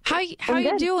 How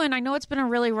you doing? I know it's been a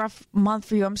really rough month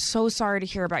for you. I'm so sorry to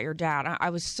hear about your dad.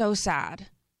 I was so sad.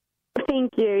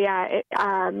 Thank you. Yeah,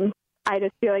 I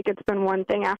just feel like it's been one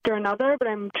thing after another, but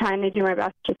I'm trying to do my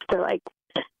best just to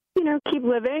keep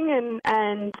living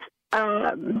and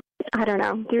I don't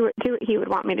know, do what he would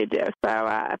want me to do.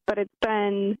 So, but it's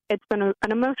been an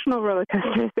emotional roller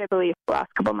coaster, to say the least, the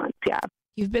last couple months. Yeah.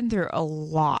 You've been through a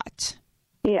lot.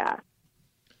 Yeah.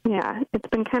 Yeah. It's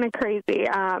been kind of crazy.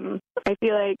 I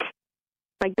feel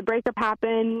like the breakup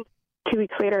happened, 2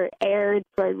 weeks later it aired,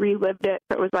 so I relived it.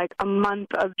 So it was like a month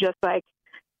of just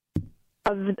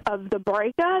of the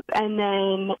breakup, and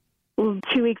then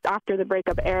 2 weeks after the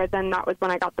breakup aired, then that was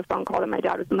when I got the phone call that my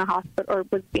dad was in the hospital, or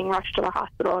was being rushed to the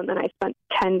hospital. And then I spent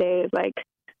 10 days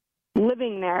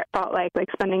living there. It felt like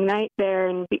spending the night there,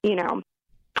 and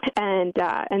and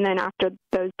then after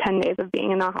those 10 days of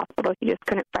being in the hospital, he just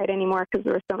couldn't fight anymore because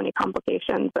there were so many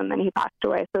complications, and then he passed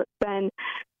away. So it's been,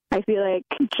 I feel like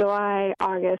July,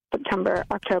 August, September,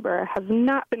 October have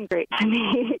not been great to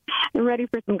me. I'm ready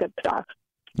for some good stuff.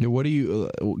 What do you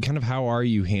how are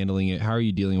you handling it? How are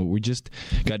you dealing with it? We just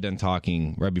got done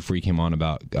talking right before you came on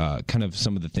about kind of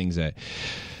some of the things that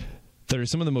are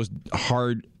some of the most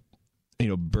hard,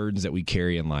 burdens that we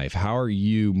carry in life. How are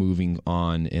you moving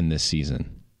on in this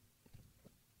season?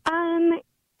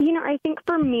 I think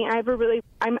for me, I'm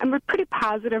a pretty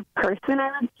positive person,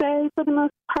 I would say, for the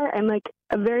most part. I'm a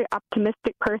very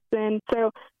optimistic person.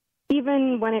 So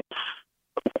even when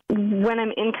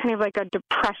I'm in kind of a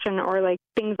depression or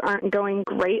things aren't going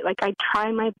great, I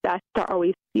try my best to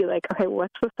always be okay,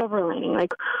 what's the silver lining?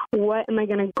 What am I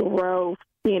going to grow,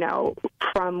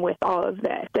 from with all of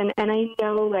this? And I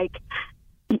know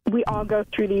we all go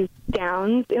through these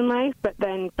downs in life, but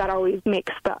then that always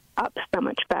makes the ups so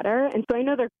much better. And so I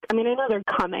know they're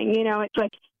coming, it's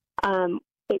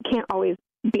it can't always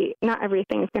be, not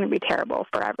everything's going to be terrible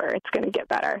forever. It's going to get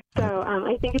better. So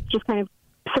I think it's just kind of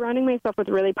surrounding myself with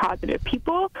really positive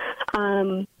people.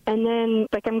 And then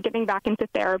I'm getting back into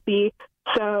therapy.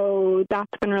 So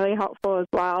that's been really helpful as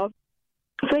well.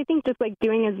 So I think just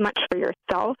doing as much for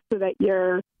yourself so that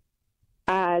you're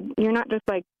not just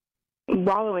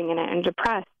wallowing in it and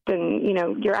depressed, and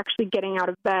you're actually getting out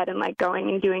of bed and going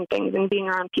and doing things and being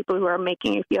around people who are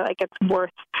making you feel like it's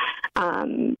worth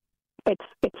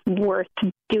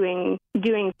doing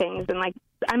things, and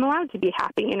I'm allowed to be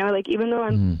happy, even though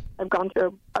I've gone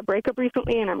through a breakup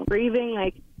recently and I'm grieving,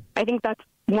 I think that's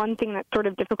one thing that's sort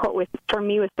of difficult for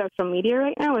me with social media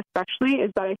right now, especially,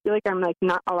 is that I feel like I'm like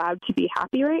not allowed to be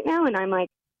happy right now. And I'm like,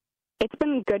 it's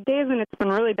been good days and it's been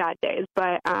really bad days.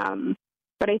 But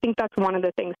I think that's one of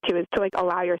the things too, is to like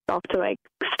allow yourself to like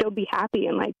still be happy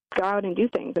and like go out and do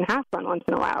things and have fun once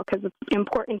in a while. Cause it's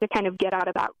important to kind of get out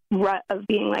of that rut of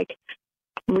being like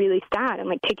really sad and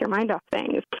like take your mind off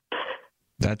things.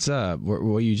 That's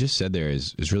what you just said there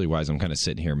is really wise. I'm kind of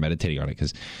sitting here meditating on it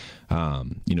because,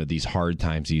 these hard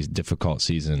times, these difficult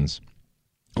seasons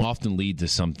often lead to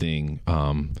something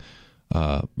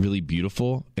really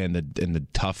beautiful, and the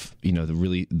tough,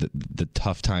 the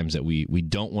tough times that we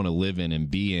don't want to live in and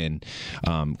be in,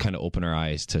 kind of open our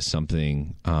eyes to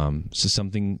something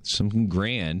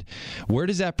grand. Where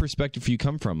does that perspective for you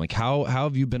come from? Like how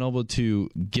have you been able to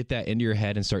get that into your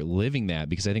head and start living that?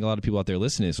 Because I think a lot of people out there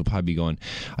listening to this will probably be going,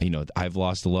 I've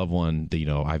lost a loved one,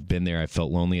 I've been there, I've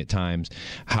felt lonely at times.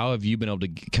 How have you been able to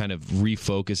kind of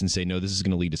refocus and say, no, this is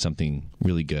going to lead to something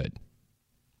really good?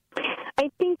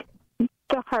 I think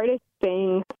the hardest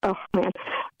thing, the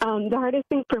hardest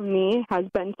thing for me has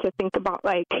been to think about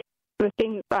like the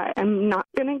things that I'm not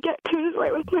going to get to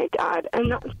enjoy with my dad. And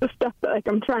that's the stuff that like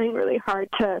I'm trying really hard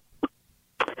to,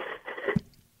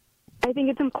 I think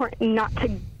it's important not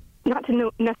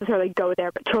to necessarily go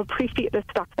there, but to appreciate the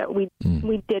stuff that we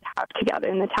did have together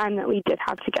and the time that we did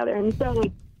have together. And so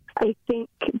like, I think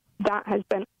that's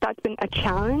been a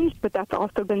challenge, but that's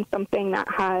also been something that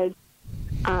has,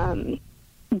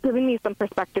 given me some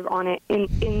perspective on it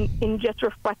in just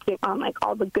reflecting on like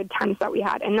all the good times that we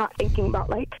had and not thinking about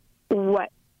like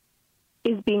what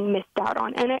is being missed out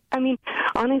on. And I mean,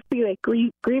 honestly, like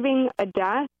grieving a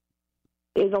death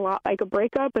is a lot like a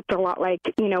breakup. It's a lot like,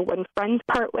 when friends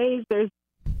part ways,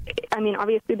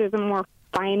 obviously there's a more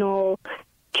final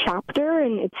chapter,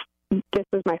 and this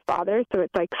was my father. So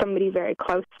it's like somebody very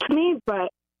close to me,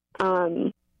 but,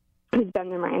 who's been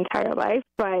there my entire life.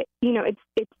 But,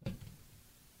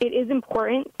 it is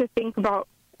important to think about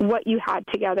what you had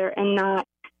together and not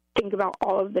think about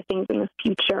all of the things in the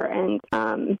future and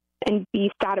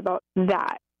be sad about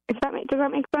that. Does that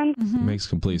make sense? Mm-hmm. It makes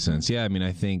complete sense. Yeah. I mean,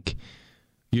 I think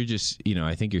you're just,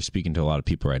 I think you're speaking to a lot of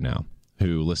people right now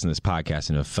who listen to this podcast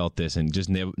and have felt this and just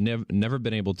never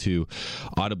been able to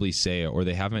audibly say it, or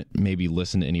they haven't maybe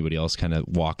listened to anybody else kind of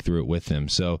walk through it with them.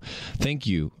 So thank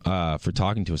you for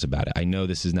talking to us about it. I know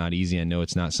this is not easy. I know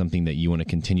it's not something that you want to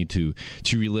continue to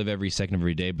relive every second of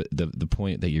every day, but the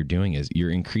point that you're doing is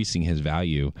you're increasing his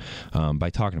value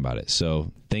by talking about it.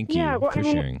 So thank you for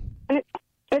sharing. And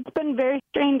it's been very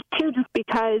strange too, just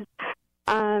because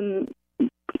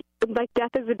like death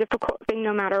is a difficult thing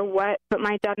no matter what, but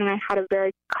my dad and I had a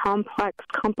very complex,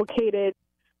 complicated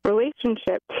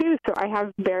relationship too. So I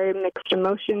have very mixed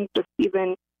emotions, just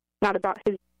even not about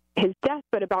his death,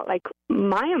 but about like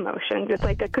my emotions. It's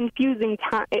like a confusing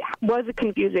time. It was a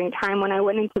confusing time when I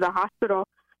went into the hospital.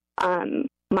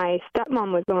 My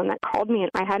stepmom was the one that called me,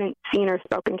 and I hadn't seen or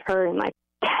spoken to her in like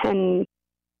 10,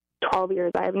 12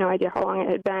 years. I have no idea how long it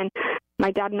had been. My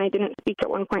dad and I didn't speak at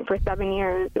one point for 7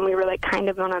 years, and we were like kind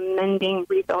of on a mending,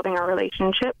 rebuilding our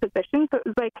relationship position. So it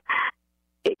was like,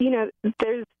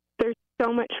 there's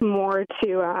so much more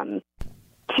to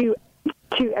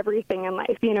everything in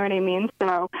life. You know what I mean?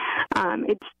 So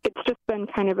it's just been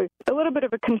kind of a little bit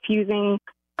of a confusing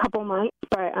couple months,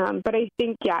 but I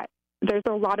think there's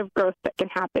a lot of growth that can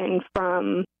happen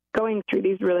from going through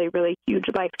these really, really huge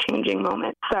life-changing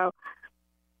moments. So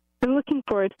I'm looking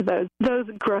forward to those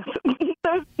growth,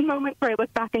 those moments where I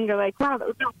look back and go like, wow, that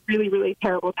was a really, really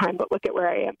terrible time, but look at where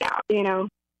I am now,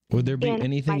 Would there be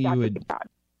anything you would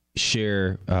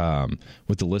share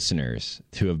with the listeners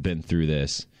who have been through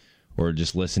this, or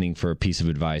just listening for a piece of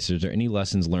advice? Is there any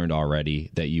lessons learned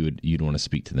already that you'd want to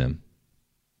speak to them?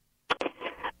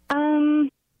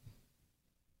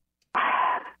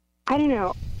 I don't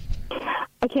know.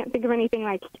 I can't think of anything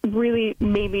like really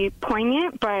maybe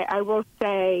poignant, but I will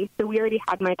say, so we already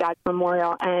had my dad's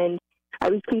memorial, and I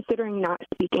was considering not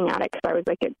speaking at it because I was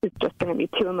like, it's just going to be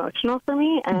too emotional for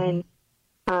me. And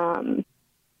a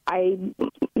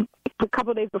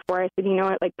couple of days before, I said, you know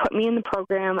what, like put me in the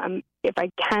program. If I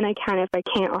can, I can. If I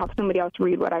can't, I'll have somebody else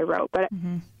read what I wrote. But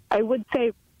I would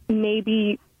say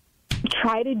maybe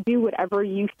try to do whatever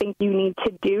you think you need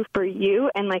to do for you,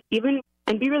 and like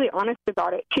and be really honest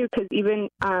about it too, because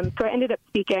so I ended up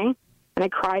speaking, and I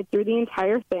cried through the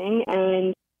entire thing,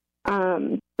 and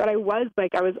but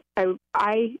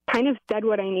I kind of said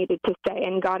what I needed to say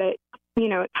and got it.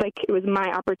 It's like it was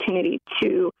my opportunity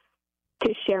to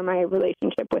share my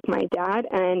relationship with my dad,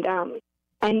 and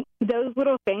those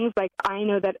little things, like I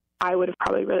know that I would have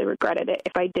probably really regretted it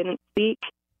if I didn't speak,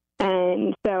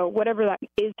 And so whatever that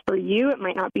is for you, it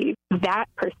might not be that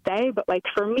per se, but like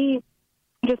for me,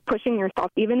 just pushing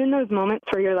yourself, even in those moments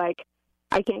where you're like,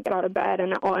 I can't get out of bed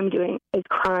and all I'm doing is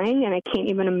crying and I can't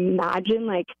even imagine,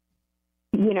 like,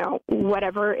 you know,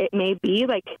 whatever it may be,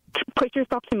 like push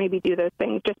yourself to maybe do those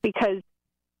things just because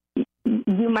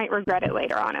you might regret it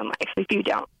later on in life if you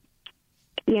don't,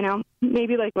 you know,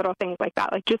 maybe like little things like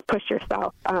that, like just push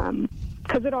yourself.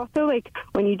 Because it also, like,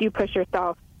 when you do push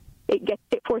yourself,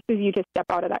 it forces you to step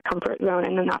out of that comfort zone,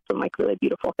 and then that's when like really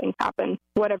beautiful things happen,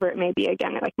 whatever it may be.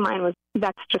 Again, like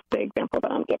that's just the example that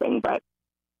I'm giving, but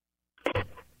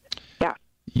yeah.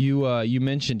 You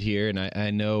mentioned here, and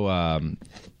I know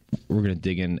we're going to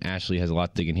dig in. Ashley has a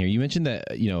lot to dig in here. You mentioned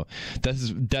that, you know,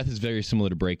 death is very similar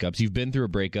to breakups. You've been through a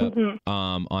breakup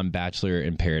on Bachelor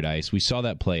in Paradise. We saw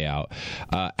that play out.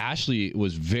 Ashley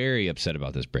was very upset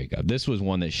about this breakup. This was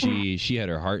one that she had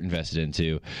her heart invested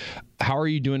into. How are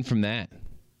you doing from that?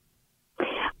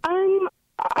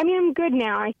 I mean, I'm good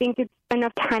now. I think it's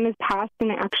enough time has passed,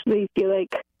 and I actually feel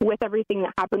like with everything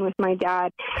that happened with my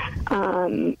dad,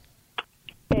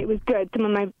 it was good.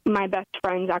 Some of my best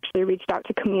friends actually reached out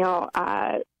to Camille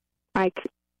like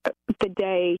the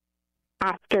day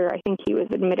after I think he was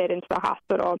admitted into the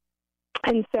hospital.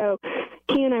 And so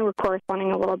he and I were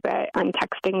corresponding a little bit on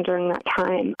texting during that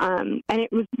time. And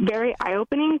it was very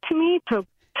eye-opening to me to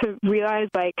realize,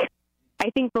 like, I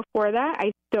think before that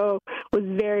I still was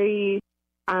very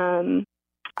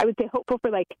I would say hopeful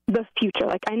for like the future.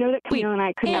 Like I know that Camille and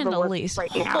I could never work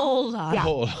right now. Hold on. Yeah.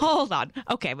 Hold on.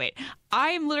 Okay, wait. I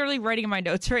am literally writing in my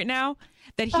notes right now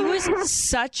that he was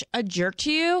such a jerk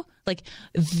to you. Like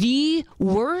the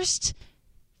worst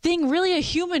thing really a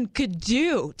human could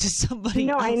do to somebody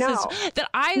else. I know. That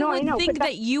I would think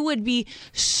that you would be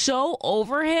so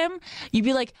over him. You'd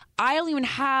be like, I don't even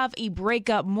have a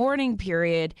breakup mourning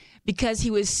period because he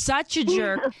was such a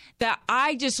jerk that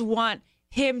I just want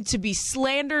him to be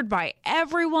slandered by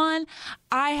everyone.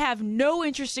 I have no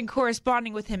interest in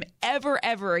corresponding with him ever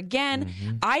again.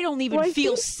 Mm-hmm. I don't even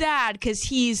feel sad because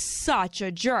he's such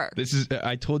a jerk.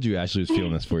 I told you Ashley was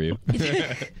feeling this for you.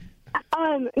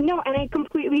 No, and I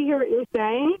completely hear what you're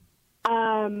saying.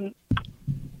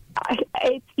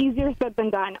 It's easier said than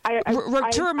done.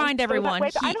 To remind everyone,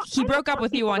 he broke up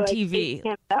with you on TV.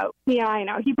 Yeah, I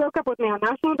know. He broke up with me on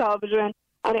national television.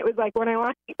 And it was like when I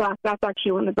watched it last, that's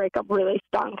actually when the breakup really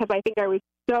stung, because I think I was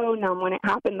so numb when it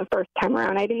happened the first time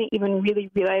around. I didn't even really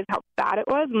realize how bad it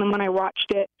was. And then when I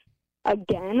watched it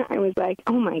again, I was like,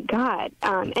 oh, my God.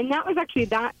 And that was actually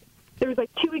there was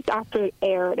like 2 weeks after it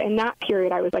aired. And that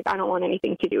period, I was like, I don't want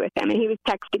anything to do with him. And he was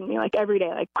texting me like every day,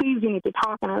 like, please, we need to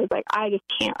talk. And I was like, I just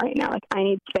can't right now. Like, I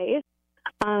need space.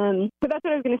 But that's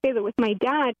what I was going to say, that with my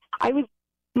dad,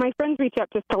 my friends reached out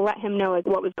just to let him know like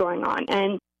what was going on.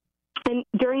 And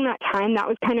during that time, that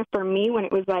was kind of for me when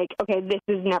it was like, okay, this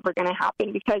is never going to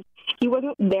happen, because he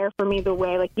wasn't there for me the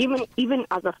way, like even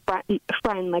as a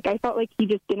friend, like I felt like he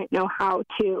just didn't know how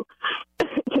to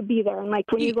be there. And like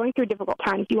when you're going through difficult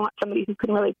times, you want somebody who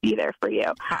can really be there for you.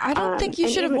 I don't think you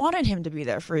should have wanted him to be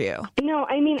there for you. No,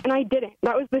 I mean, and I didn't.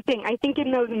 That was the thing. I think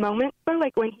in those moments, though,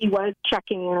 like when he was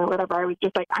checking in or whatever, I was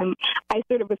just like, I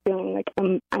sort of was feeling like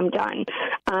I'm done.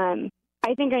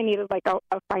 I think I needed like a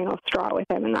final straw with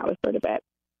him, and that was sort of it.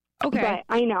 Okay. But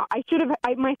I know I should have.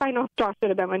 My final straw should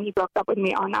have been when he broke up with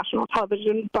me on national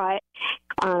television. But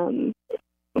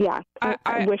yeah,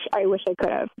 I wish I could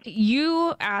have.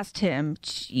 You asked him.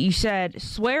 You said,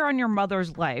 "Swear on your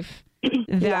mother's life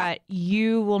that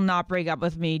you will not break up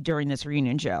with me during this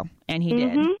reunion show," and he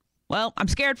did. Well, I'm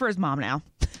scared for his mom now.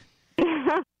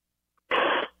 Yeah.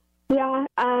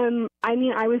 I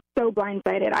mean, I was so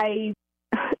blindsided.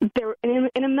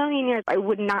 In a million years, I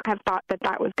would not have thought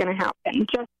that was going to happen,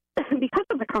 just because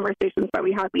of the conversations that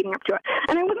we had leading up to it.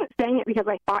 And I wasn't saying it because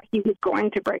I thought he was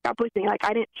going to break up with me. Like,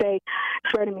 I didn't say,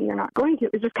 swear to me you're not going to.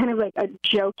 It was just kind of like a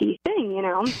jokey thing, you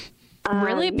know?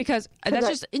 Really? Because that's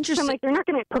just interesting. I'm like, you're not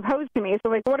going to propose to me. So,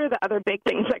 like, what are the other big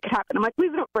things that could happen? I'm like,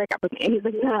 please don't break up with me. And he's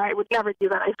like, no, I would never do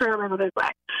that. I swear on my mother's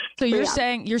life. So you're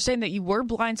saying that you were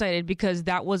blindsided because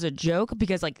that was a joke?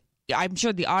 Because, like, I'm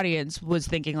sure the audience was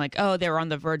thinking like, oh, they were on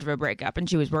the verge of a breakup and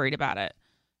she was worried about it.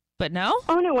 But no?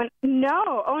 Oh, no.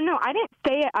 I didn't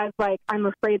say it as like, I'm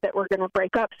afraid that we're going to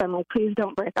break up. So I'm like, please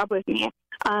don't break up with me.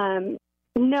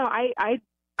 No, I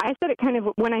said it kind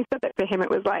of, when I said that to him, it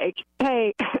was like,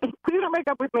 hey, please don't break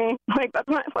up with me. Like,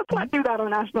 let's not do that on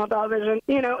national television.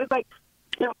 You know, it was like,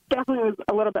 definitely was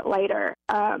a little bit lighter.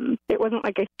 It wasn't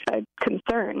like a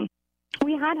concern.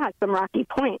 We had some rocky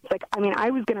points. Like, I mean, I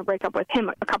was going to break up with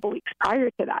him a couple weeks prior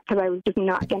to that because I was just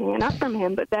not getting enough from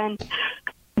him. But then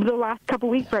the last couple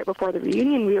weeks right before the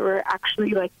reunion, we were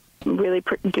actually, like, really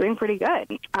doing pretty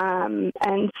good.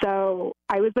 And so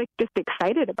I was like just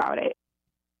excited about it.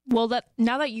 Well,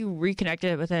 now that you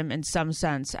reconnected with him in some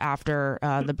sense after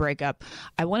the breakup,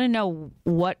 I want to know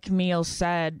what Camille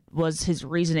said was his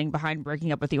reasoning behind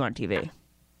breaking up with you on TV.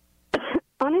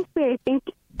 Honestly,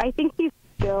 I think he's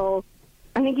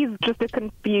just a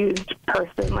confused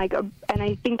person. And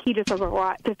I think he just has a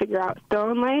lot to figure out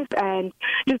still in life, and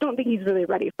just don't think he's really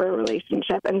ready for a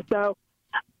relationship. And so,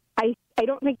 I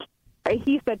don't think.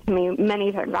 He said to me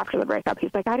many times after the breakup,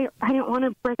 he's like, I didn't want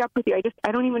to break up with you.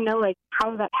 I don't even know, like,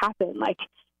 how that happened. Like,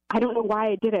 I don't know why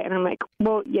I did it. And I'm like,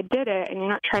 well, you did it, and you're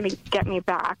not trying to get me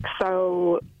back.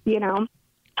 So, you know.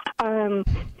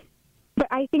 But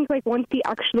I think, like, once he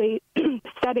actually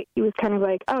said it, he was kind of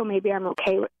like, oh, maybe I'm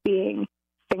okay with being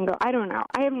single. I don't know.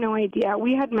 I have no idea.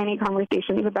 We had many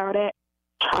conversations about it,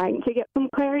 trying to get some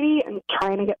clarity and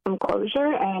trying to get some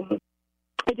closure. And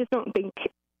I just don't think...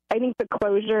 I think the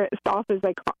closure itself is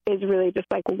really just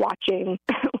like watching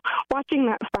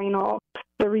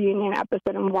the reunion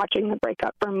episode and watching the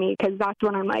breakup for me, because that's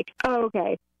when I'm like, oh,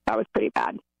 okay, that was pretty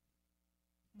bad.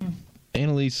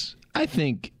 Annaliese, I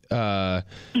think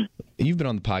you've been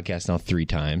on the podcast now 3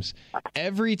 times.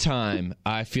 Every time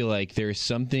I feel like there's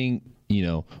something,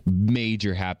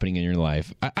 major happening in your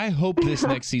life. I hope this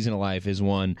next season of Life is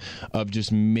one of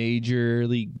just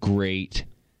majorly great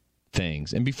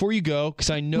things. And before you go, because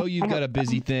I know you've got a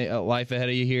busy life ahead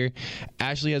of you here,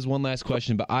 Ashley has one last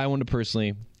question, but I want to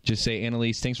personally just say,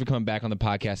 Annaliese, thanks for coming back on the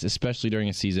podcast, especially during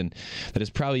a season that is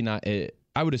probably not,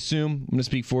 I would assume, I'm going to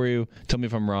speak for you, tell me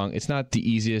if I'm wrong, it's not the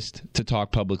easiest to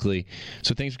talk publicly.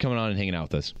 So thanks for coming on and hanging out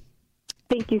with us.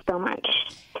 Thank you so much.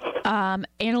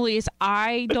 Annaliese,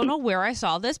 I don't know where I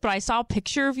saw this, but I saw a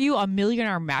picture of you on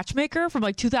Millionaire Matchmaker from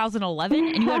like 2011,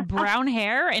 and you had brown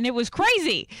hair, and it was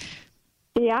crazy.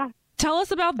 Yeah. Tell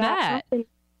us about that. So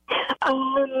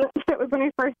it was when I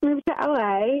first moved to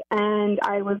LA, and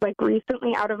I was like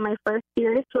recently out of my first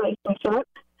serious relationship.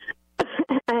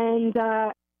 And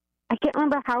I can't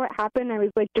remember how it happened. I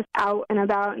was like just out and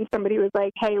about, and somebody was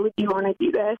like, hey, would you want to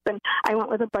do this? And I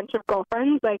went with a bunch of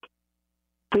girlfriends. Like,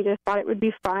 we just thought it would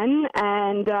be fun.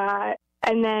 And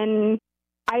then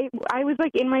I was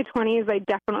like in my 20s. I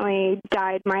definitely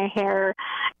dyed my hair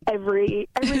every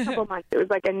couple months. It was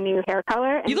like a new hair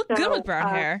color. And you look good with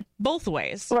brown hair, both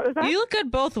ways. What was that? You look good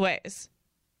both ways.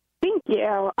 Thank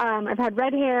you. I've had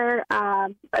red hair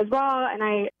as well, and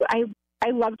I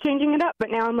love changing it up.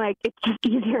 But now I'm like, it's just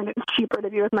easier and it's cheaper to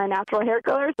be with my natural hair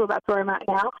color, so that's where I'm at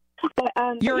now. But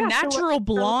you're a natural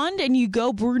blonde, and you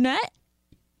go brunette.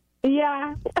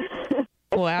 Yeah.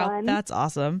 Wow, fun. That's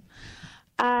awesome.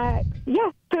 Yeah,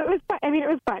 so it was fun. I mean, it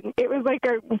was fun. It was like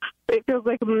it feels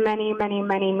like many, many,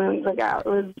 many moons ago. It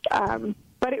was,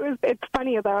 but it's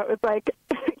funny though. It was like,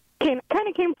 kind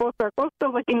of came full circle,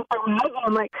 still looking for love. And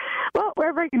I'm like, well,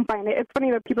 wherever I can find it. It's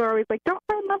funny that people are always like, don't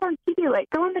find love on TV. Like,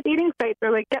 go on the dating sites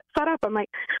or like get set up. I'm like,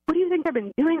 what do you think I've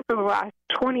been doing for the last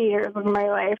 20 years of my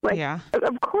life? Like, yeah.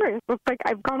 Of course. It's like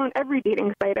I've gone on every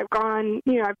dating site. I've gone,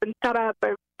 I've been set up.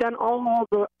 I've done all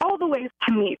the ways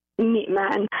to meet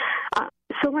men.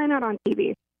 So why not on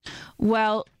TV?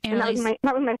 Well, Annaliese,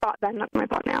 that was my thought then. That's my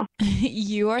thought now.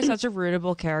 You are such a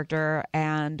rootable character,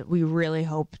 and we really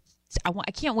hope.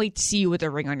 I can't wait to see you with a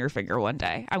ring on your finger one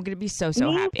day. I'm going to be so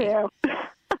happy. Me too.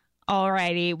 All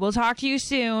righty. We'll talk to you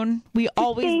soon. We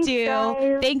always Thanks, do.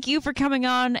 guys. Thank you for coming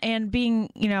on and being,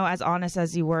 as honest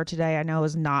as you were today. I know it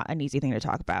was not an easy thing to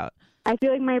talk about. I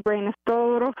feel like my brain is still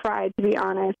a little fried, to be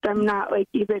honest. I'm not like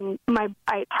even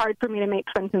it's hard for me to make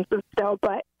sentences still,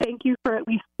 but thank you for at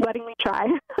least letting me try.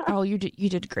 Oh, you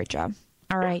did a great job.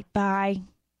 All right. Bye.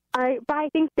 All right. Bye.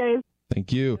 Thanks, guys.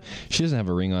 Thank you. She doesn't have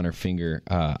a ring on her finger.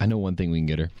 I know one thing we can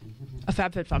get her. A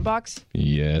FabFitFun box?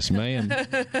 Yes, ma'am.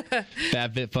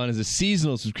 FabFitFun is a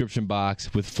seasonal subscription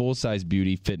box with full-size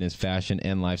beauty, fitness, fashion,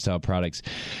 and lifestyle products.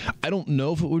 I don't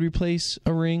know if it would replace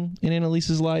a ring in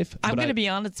Annaliese's life. I'm going to be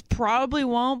honest, probably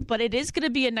won't, but it is going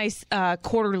to be a nice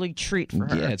quarterly treat for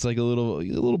her. Yeah, it's like a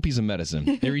little piece of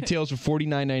medicine. It retails for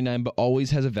 $49.99, but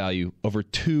always has a value over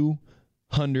 $200.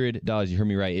 You heard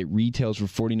me right. It retails for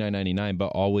 $49.99, but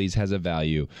always has a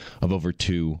value of over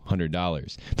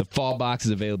 $200. The fall box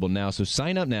is available now, so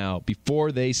sign up now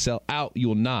before they sell out. You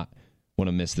will not want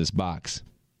to miss this box.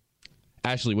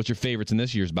 Ashley, what's your favorites in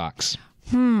this year's box?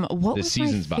 What this was my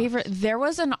season's favorite? box. There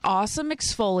was an awesome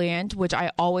exfoliant, which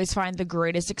I always find the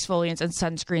greatest exfoliants and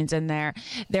sunscreens in there.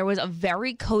 There was a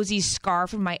very cozy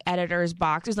scarf in my editor's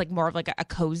box. It was like more of like a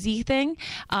cozy thing.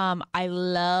 I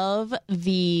love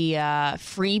the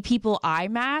Free People eye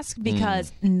mask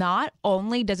because not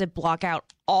only does it block out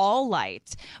all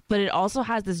light, but it also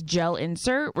has this gel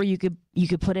insert where you could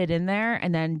put it in there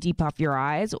and then depuff your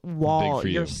eyes while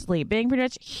you're sleeping. Pretty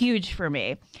much huge for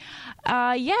me.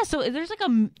 So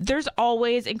there's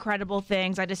always incredible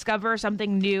things. I discover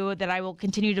something new that I will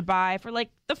continue to buy for like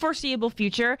the foreseeable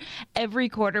future every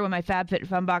quarter when my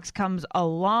FabFitFun box comes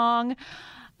along.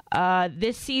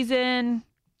 This season,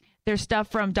 there's stuff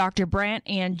from Dr. Brandt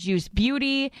and Juice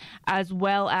Beauty, as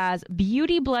well as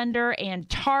Beauty Blender and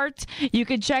Tarte. You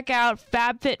can check out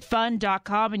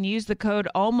fabfitfun.com and use the code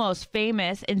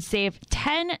ALMOSTFAMOUS and save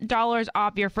 $10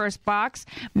 off your first box,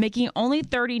 making only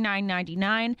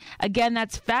 $39.99. Again,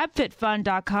 that's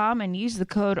fabfitfun.com and use the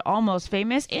code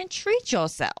ALMOSTFAMOUS and treat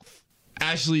yourself.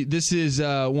 Ashley, this is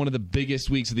one of the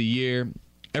biggest weeks of the year.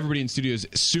 Everybody in studio is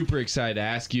super excited to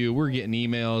ask you. We're getting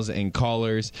emails and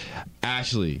callers.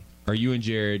 Ashley, are you and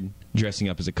Jared dressing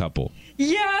up as a couple?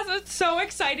 Yes, it's so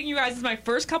exciting, you guys. It's my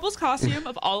first couple's costume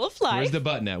of all of life. Where's the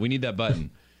button at? We need that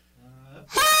button.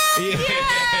 Yay!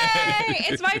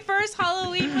 It's my first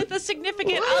Halloween with a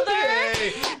significant other.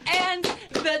 And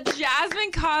the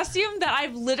Jasmine costume that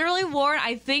I've literally worn,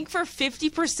 I think, for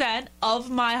 50% of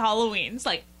my Halloweens.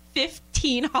 Like,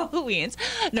 15 Halloweens.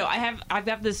 No, I've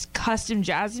got this custom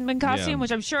Jasmine costume,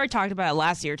 which I'm sure I talked about it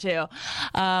last year too.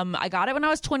 I got it when I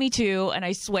was 22, and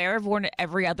I swear I've worn it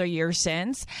every other year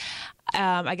since.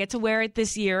 I get to wear it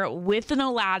this year with an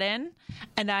Aladdin,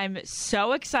 and I'm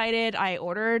so excited. I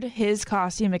ordered his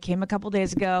costume. It came a couple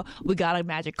days ago. We got a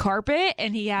magic carpet,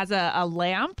 and he has a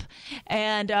lamp.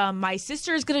 And my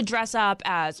sister is going to dress up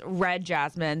as Red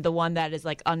Jasmine, the one that is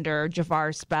like under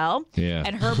Jafar's spell. Yeah.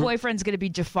 And her boyfriend's going to be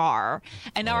Jafar.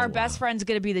 And now our best friend's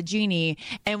going to be the genie.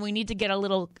 And we need to get a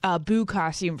little Boo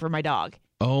costume for my dog.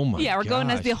 Oh, my Yeah, we're going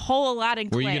as the whole Aladdin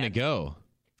clan. Where are you going to go?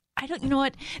 You know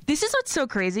what? This is what's so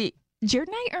crazy. Jared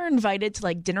and I are invited to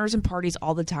like dinners and parties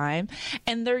all the time,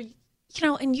 and they're,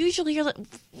 and usually you're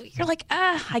like,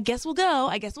 I guess we'll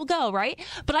go, right?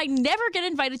 But I never get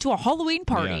invited to a Halloween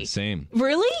party. Yeah, same.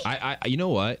 Really? I you know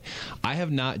what? I have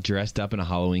not dressed up in a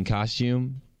Halloween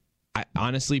costume. I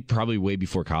honestly, probably way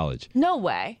before college. No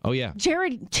way. Oh, yeah.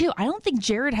 Jared, too. I don't think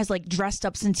Jared has, like, dressed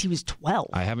up since he was 12.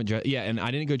 I haven't dressed. Yeah, and I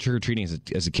didn't go trick-or-treating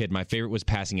as a kid. My favorite was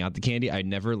passing out the candy. I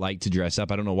never liked to dress up.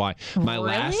 I don't know why. My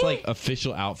last,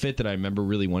 official outfit that I remember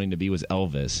really wanting to be was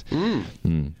Elvis.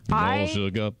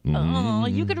 Oh,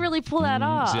 you could really pull that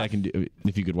off. See, I can do,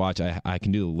 if you could watch, I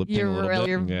can do the lip thing a little bit.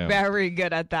 You're very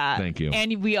good at that. Thank you.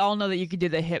 And we all know that you could do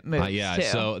the hip moves, too.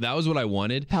 So that was what I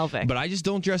wanted. Pelvic. But I just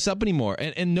don't dress up anymore.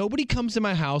 And nobody comes to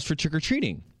my house for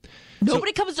trick-or-treating.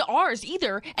 Nobody comes to ours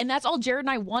either, and that's all Jared and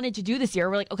I wanted to do this year.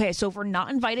 We're like, okay, so if we're not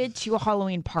invited to a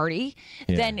Halloween party,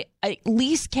 then at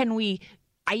least can we...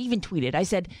 I even tweeted. I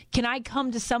said, "Can I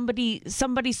come to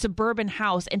somebody's suburban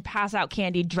house and pass out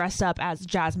candy dressed up as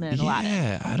Jasmine and Aladdin?"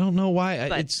 Yeah, I don't know why.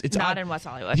 But it's not odd. in West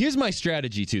Hollywood. Here's my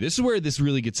strategy too. This is where this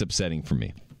really gets upsetting for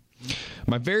me.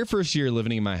 My very first year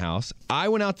living in my house, I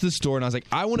went out to the store and I was like,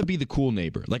 I want to be the cool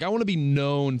neighbor. Like, I want to be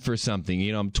known for something.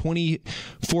 I'm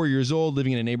 24 years old,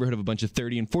 living in a neighborhood of a bunch of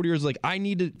 30 and 40 years old. Like, I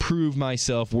need to prove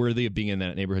myself worthy of being in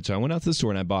that neighborhood. So I went out to the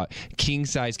store and I bought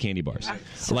king-size candy bars.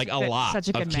 Like, a lot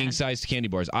of king-size candy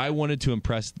bars. I wanted to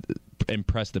impress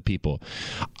the people.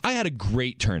 I had a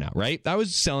great turnout, right? I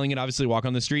was selling it, obviously, walk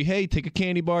on the street, hey, take a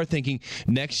candy bar, thinking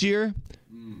next year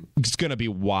it's gonna be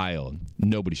wild.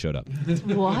 Nobody showed up.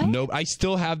 What? No, I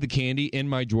still have the candy in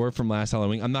my drawer from last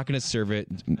Halloween. I'm not gonna serve it.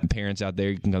 Parents out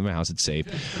there, you can come to my house, it's safe.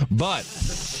 But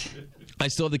I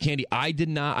still have the candy. I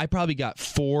probably got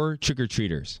 4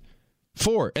 trick-or-treaters.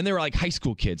 4, and they were like high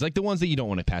school kids, like the ones that you don't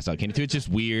want to pass out candy to. It's just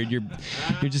weird. You're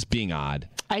just being odd.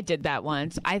 I did that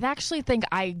once. I actually think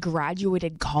I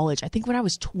graduated college. I think when I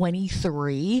was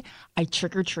 23, I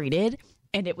trick-or-treated,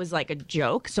 and it was like a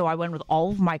joke. So I went with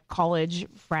all of my college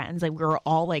friends. Like, we were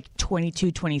all like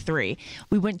 22, 23.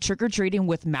 We went trick-or-treating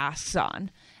with masks on,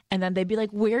 and then they'd be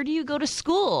like, "Where do you go to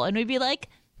school?" And we'd be like,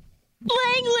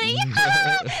 "Langley."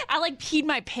 I like peed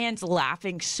my pants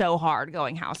laughing so hard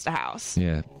going house to house.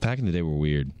 Yeah, back in the day, we're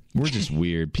weird. We're just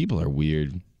weird. People are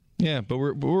weird. Yeah, but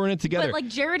we're in it together. But like,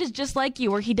 Jared is just like you,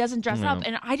 where he doesn't dress up,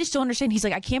 and I just don't understand. He's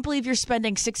like, "I can't believe you're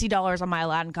spending $60 on my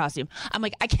Aladdin costume." I'm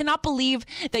like, I cannot believe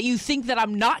that you think that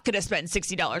I'm not going to spend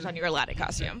 $60 on your Aladdin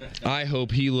costume. I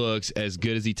hope he looks as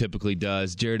good as he typically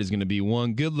does. Jared is going to be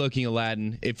one good-looking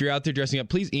Aladdin. If you're out there dressing up,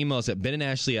 please email us at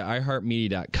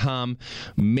benandashley@iheartmedia.com.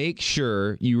 Make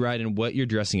sure you write in what you're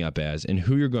dressing up as and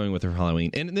who you're going with for Halloween.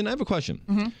 And then I have a question.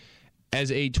 Mm-hmm.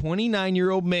 As a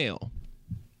 29-year-old male,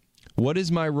 what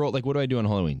is my role? Like, what do I do on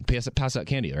Halloween? Pass out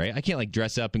candy, right? I can't, like,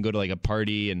 dress up and go to, like, a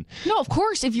party and... No, of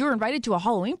course, if you're invited to a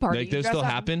Halloween party... Like, those still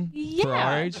happen yeah. for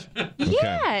our age? Okay.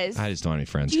 Yes. I just don't have any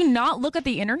friends. Do you not look at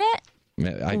the internet?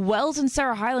 Wells and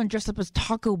Sarah Hyland dressed up as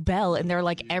Taco Bell, and they're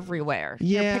like everywhere.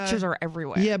 Yeah. Their pictures are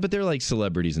everywhere. Yeah, but they're like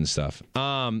celebrities and stuff.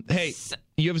 Hey,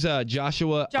 you have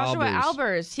Joshua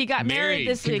Albers. He got married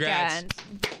this Congrats.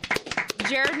 weekend.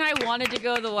 Jared and I wanted to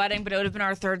go to the wedding, but it would have been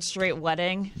our third straight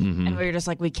wedding. Mm-hmm. And we were just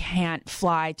like, we can't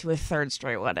fly to a third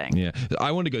straight wedding. Yeah.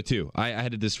 I wanted to go too. I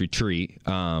had this retreat,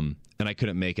 and I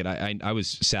couldn't make it. I was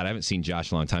sad. I haven't seen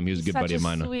Josh in a long time. He was a good buddy of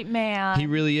mine. Such a sweet man. He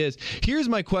really is. Here's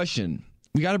my question.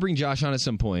 We got to bring Josh on at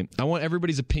some point. I want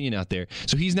everybody's opinion out there.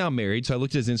 So he's now married. So I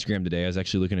looked at his Instagram today. I was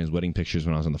actually looking at his wedding pictures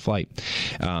when I was on the flight,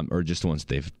 or just the ones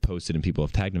they've posted and people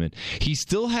have tagged him in. He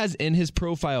still has in his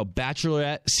profile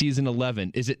Bachelorette season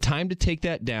 11. Is it time to take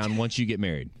that down once you get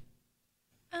married?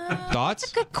 Thoughts?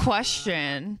 That's a good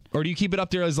question. Or do you keep it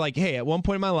up there as like, hey, at one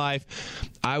point in my life,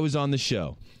 I was on the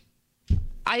show?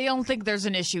 I don't think there's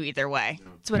an issue either way.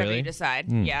 It's whatever you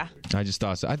decide. Yeah. I just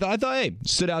thought so. I thought, hey,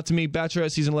 stood out to me.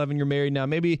 Bachelorette season 11. You're married now.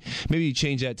 Maybe you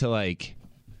change that to like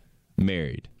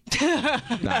married. I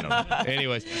don't know.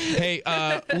 Anyways, hey,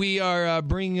 we are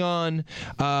bringing on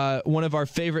one of our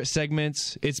favorite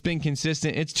segments. It's been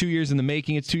consistent. It's 2 years in the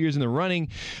making. It's 2 years in the running.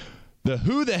 The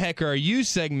Who the Heck Are You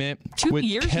segment 2 with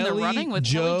years in the running with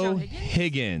Joe Kelly Joe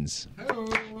Higgins.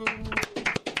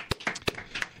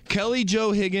 Kelly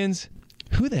Joe Higgins.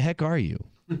 Who the heck are you?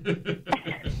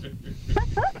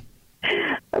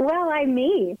 Well, I'm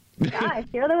me. Gosh,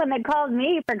 you're the one that called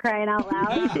me, for crying out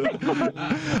loud.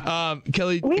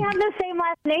 Kelly, we have the same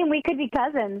last name. We could be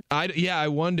cousins. I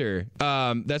wonder.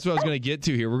 That's what I was going to get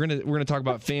to here. We're gonna talk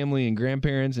about family and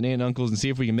grandparents and aunt and uncles and see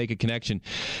if we can make a connection.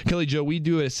 Kelly Joe, we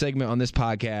do a segment on this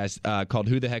podcast called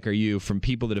 "Who the Heck Are You?" from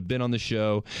people that have been on the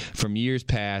show from years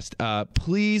past.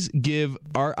 Please give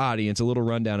our audience a little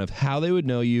rundown of how they would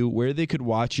know you, where they could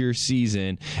watch your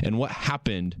season, and what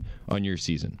happened on your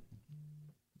season.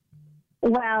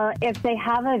 Well, if they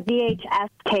have a VHS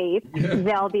tape,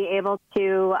 they'll be able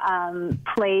to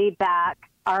play back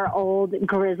our old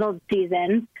grizzled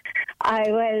season. I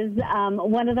was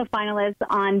one of the finalists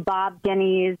on Bob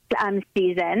Guinea's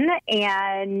season,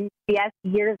 and yes,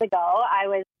 years ago, I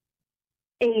was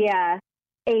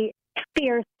a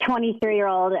fierce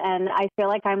 23-year-old, and I feel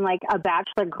like I'm like a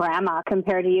bachelor grandma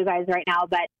compared to you guys right now.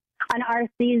 But on our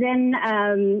season,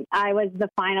 I was the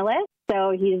finalist.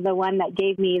 So he's the one that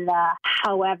gave me the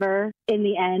however in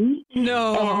the end.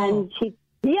 No.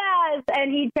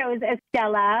 And he chose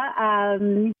Estella,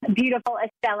 beautiful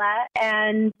Estella.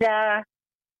 And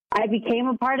I became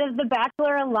a part of the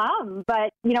Bachelor alum.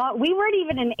 But, you know what? We weren't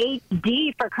even in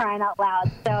HD, for crying out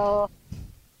loud. So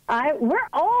we're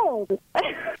old.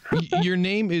 Your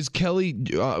name is Kelly.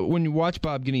 When you watch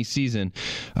Bob Guinea's season,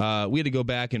 we had to go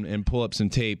back and pull up some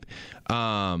tape.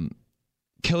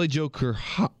 Kelly Jo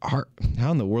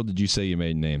how in the world did you say your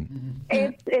maiden name?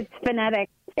 It's phonetic.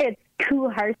 It's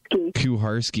Kuharski.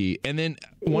 Kuharski. And then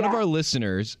one of our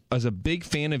listeners is a big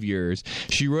fan of yours.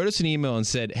 She wrote us an email and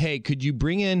said, hey, could you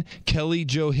bring in Kelly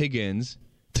Jo Higgins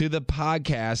to the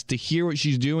podcast to hear what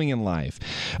she's doing in life?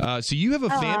 So you have a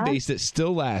fan base that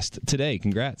still lasts today.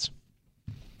 Congrats.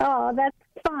 Oh, that's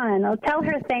fun. I'll tell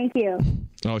her thank you.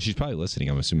 Oh, she's probably listening,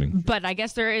 I'm assuming. But I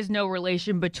guess there is no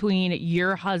relation between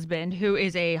your husband, who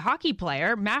is a hockey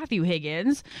player, Matthew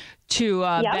Higgins, to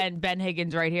Ben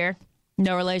Higgins right here.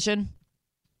 No relation?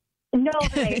 No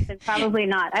relation. Probably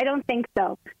not. I don't think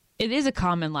so. It is a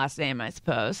common last name, I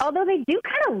suppose. Although they do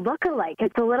kind of look alike.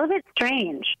 It's a little bit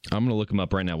strange. I'm going to look him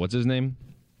up right now. What's his name?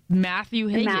 Matthew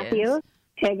Higgins. Matthew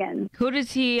Higgins. Who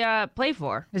does he play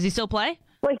for? Does he still play?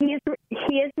 Well, he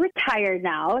is retired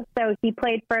now. So he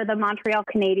played for the Montreal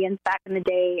Canadiens back in the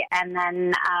day, and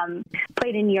then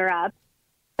played in Europe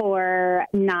for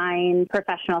 9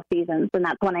 professional seasons. And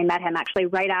that's when I met him, actually,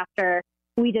 right after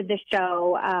we did the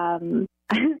show.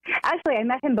 Actually, I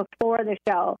met him before the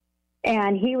show,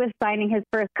 and he was signing his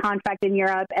first contract in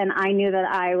Europe, and I knew that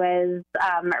I was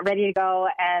ready to go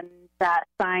and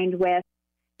signed with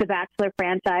the Bachelor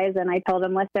franchise. And I told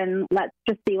him, listen, let's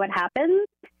just see what happens.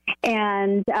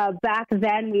 And back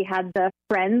then we had the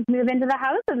friends move into the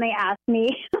house, and they asked me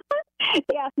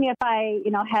if I,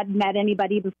 had met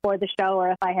anybody before the show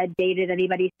or if I had dated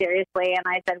anybody seriously. And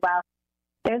I said, well,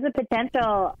 there's a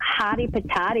potential hottie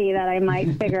patati that I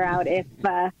might figure out if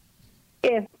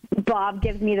Bob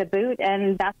gives me the boot,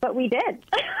 and that's what we did.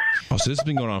 Oh, so this has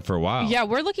been going on for a while. Yeah,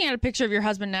 we're looking at a picture of your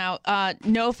husband now.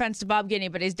 No offense to Bob Guinea,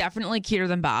 but he's definitely cuter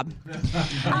than Bob.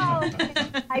 Oh,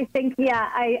 I think,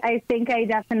 I think I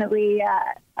definitely,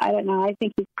 I don't know, I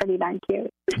think he's pretty darn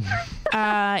cute.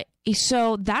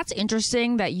 So that's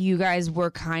interesting that you guys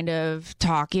were kind of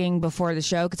talking before the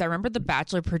show, because I remember the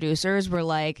Bachelor producers were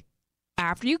like,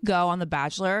 after you go on The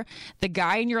Bachelor, the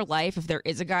guy in your life, if there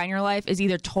is a guy in your life, is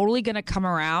either totally going to come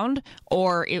around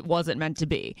or it wasn't meant to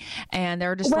be. And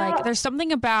they're just like, there's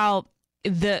something about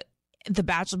the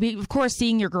Bachelor. Of course,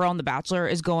 seeing your girl on The Bachelor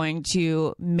is going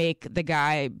to make the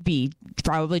guy be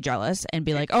probably jealous and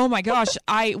be like, oh my gosh,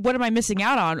 what am I missing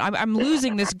out on? I'm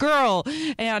losing this girl.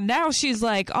 And now she's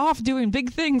like off doing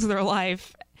big things with her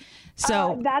life.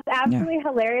 So that's absolutely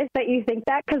hilarious that you think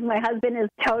that, because my husband is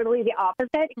totally the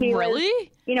opposite. He was,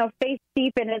 face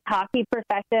deep in his hockey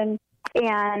profession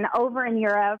and over in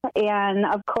Europe. And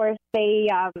of course, they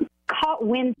caught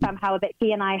wind somehow that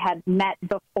he and I had met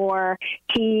before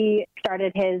he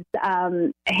started his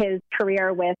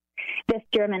career with this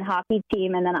German hockey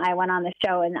team. And then I went on the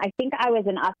show, and I think I was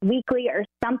in Us Weekly or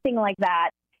something like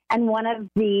that. And one of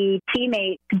the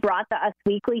teammates brought the Us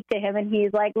Weekly to him, and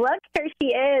he's like, look, here she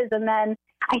is. And then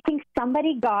I think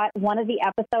somebody got one of the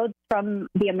episodes from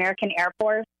the American Air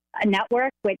Force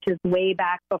network, which is way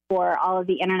back before all of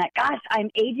the internet. Gosh, I'm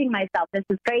aging myself. This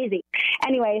is crazy.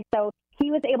 Anyway, so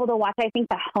he was able to watch, I think,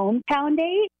 the hometown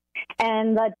date,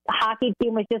 and the hockey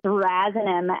team was just razzing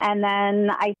him. And then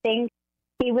I think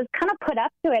he was kind of put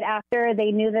up to it after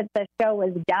they knew that the show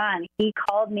was done. He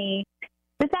called me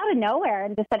just out of nowhere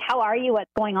and just said, how are you?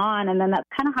 What's going on? And then that's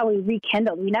kind of how we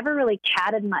rekindled. We never really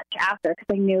chatted much after,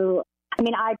 because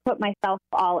I put myself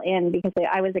all in because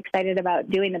I was excited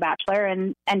about doing The Bachelor,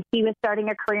 and he was starting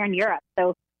a career in Europe.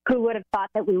 So who would have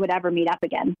thought that we would ever meet up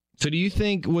again? So do you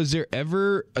think, was there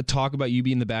ever a talk about you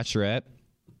being the Bachelorette?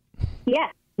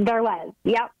 Yes, there was.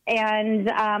 Yep.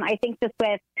 And I think just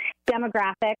with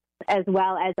demographics as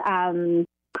well as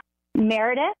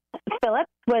Meredith Phillips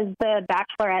was the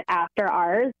Bachelorette after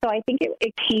ours. So I think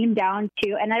it came down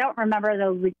to, and I don't remember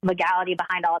the legality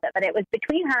behind all of it, but it was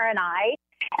between her and I.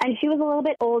 And she was a little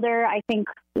bit older, I think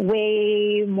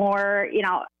way more,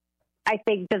 I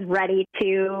think just ready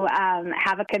to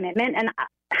have a commitment. And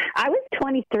I was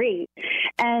 23,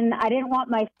 and I didn't want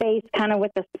my face kind of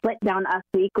with the split down Us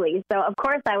Weekly. So, of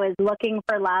course, I was looking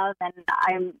for love, and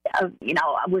I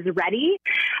was ready.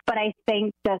 But I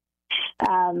think the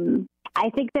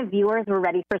viewers were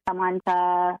ready for something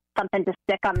to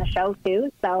stick on the show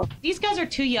too. So these guys are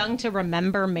too young to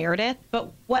remember Meredith.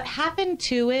 But what happened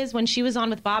too is when she was on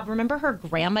with Bob, remember her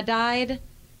grandma died?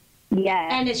 Yeah.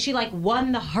 And she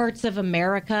won the hearts of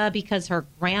America because her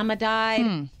grandma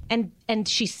died. And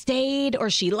she stayed or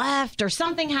she left or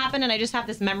something happened. And I just have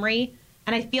this memory.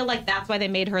 And I feel like that's why they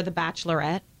made her the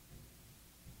Bachelorette.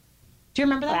 Do you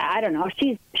remember that? I don't know.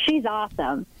 She's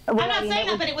awesome. I'm not saying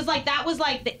that, but it was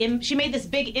she made this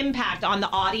big impact on the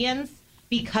audience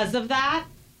because of that.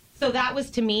 So that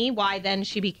was, to me, why then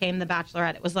she became the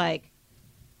Bachelorette. It was like,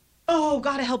 oh,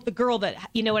 gotta help the girl that,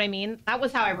 you know what I mean? That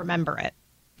was how I remember it.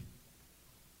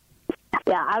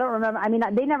 Yeah, I don't remember.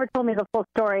 They never told me the full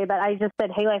story, but I just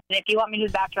said, hey, listen, if you want me to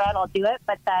do Bachelorette, I'll do it.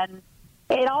 But then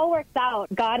it all works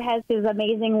out. God has his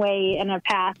amazing way and a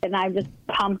path, and I'm just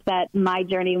pumped that my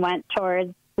journey went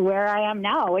towards where I am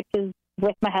now, which is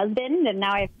with my husband, and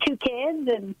now I have 2 kids.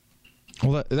 And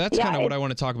well, that's kind of what I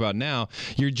want to talk about now.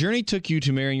 Your journey took you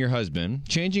to marrying your husband,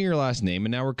 changing your last name,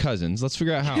 and now we're cousins. Let's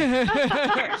figure out how.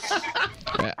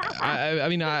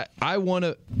 I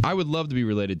would love to be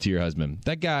related to your husband.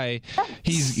 That guy,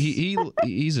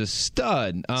 he's a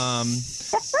stud. But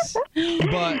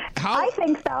how? I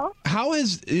think so.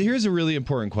 Here's a really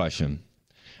important question.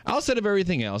 Outside of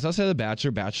everything else, outside of The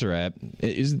Bachelor, Bachelorette,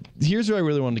 here's what I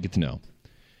really wanted to get to know.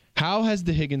 How has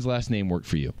the Higgins last name worked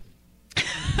for you?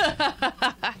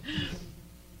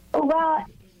 Well,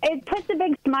 it puts a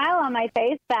big smile on my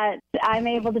face that I'm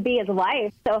able to be his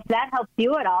wife. So if that helps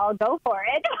you at all, go for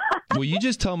it. Will you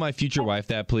just tell my future wife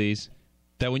that, please?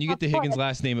 That when you get the Higgins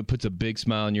last name, it puts a big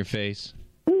smile on your face?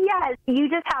 Yes, you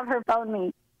just have her phone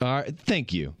me. All right,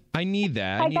 thank you. I need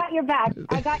that. I got your back.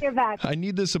 I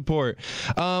need the support.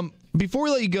 Before we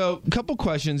let you go, a couple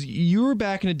questions. You were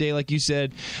back in a day, like you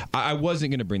said, I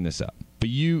wasn't going to bring this up, but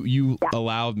you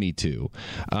allowed me to.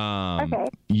 Okay.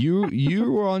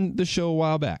 You were on the show a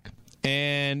while back,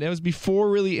 and it was before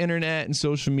really internet and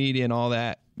social media and all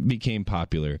that became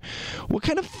popular. What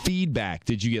kind of feedback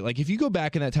did you get? Like, if you go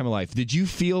back in that time of life, did you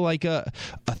feel like a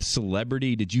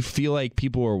celebrity? Did you feel like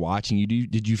people were watching you?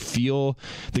 Did you feel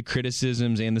the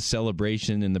criticisms and the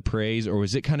celebration and the praise, or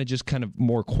was it kind of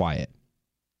more quiet?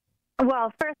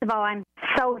 Well, first of all, I'm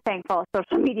so thankful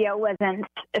social media wasn't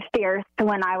fierce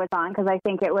when I was on, because I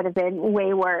think it would have been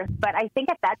way worse. But I think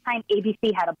at that time,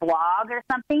 ABC had a blog or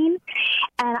something.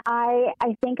 And I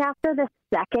think after the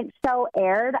second show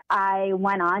aired, I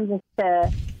went on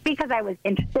because I was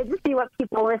interested to see what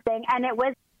people were saying. And it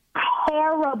was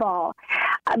terrible.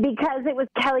 because it was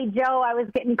Kelly Joe, I was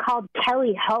getting called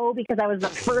Kelly Ho because I was the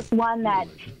first one that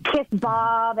kissed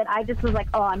Bob, and I just was like,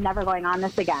 oh, I'm never going on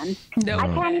this again. No. I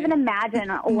can't even imagine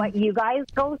what you guys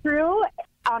go through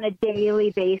on a daily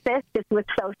basis just with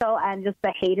social and just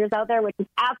the haters out there, which is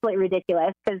absolutely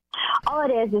ridiculous because all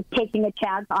it is taking a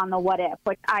chance on the what if,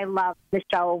 which I love the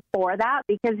show for that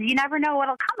because you never know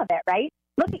what'll come of it, right?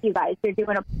 Look at you guys. You're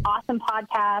doing an awesome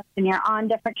podcast and you're on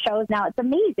different shows now. It's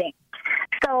amazing.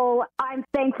 So I'm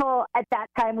thankful at that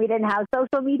time we didn't have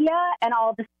social media and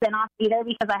all the spin-offs either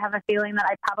because I have a feeling that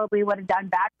I probably would have done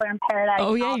Bachelor in Paradise.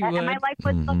 Oh, yeah, you would. And my life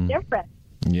was so different.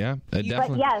 Yeah, definitely.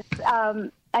 But yes,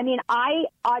 I mean, I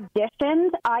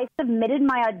auditioned. I submitted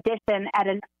my audition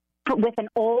with an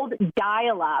old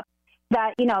dial-up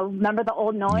that, you know, remember the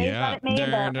old noise that it made?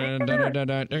 Yes.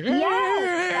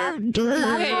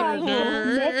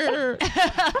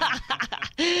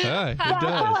 That's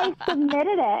how I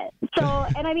submitted it. So,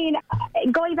 and I mean,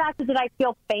 going back to did I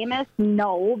feel famous?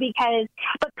 No,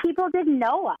 but people didn't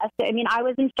know us. I mean, I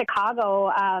was in Chicago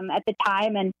at the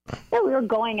time, and we were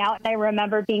going out, and I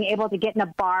remember being able to get in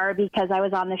a bar because I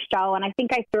was on the show, and I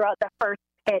think I threw out the first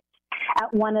pitch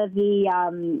at one of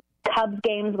the Cubs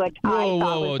games, which I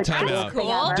thought was the time coolest out. thing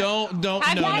ever. Don't.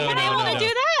 Have you been able to do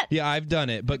that? Yeah, I've done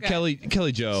it. But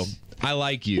Kelly Joe, I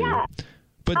like you. Yeah.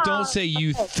 But don't say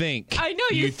you think. I know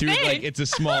you threw think. like it's a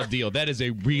small deal. That is a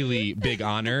really big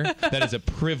honor. That is a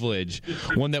privilege.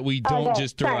 One that we don't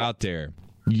just throw out there.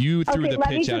 You threw the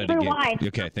pitch out of the game.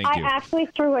 Okay, thank you. I actually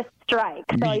threw a strike,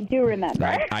 so I do remember.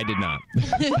 I did not.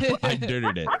 I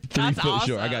dirted it. 3 foot awesome.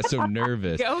 short. I got so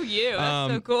nervous. Go you.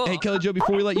 That's so cool. Hey, Kelly Joe,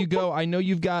 before we let you go, I know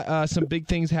you've got some big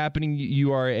things happening.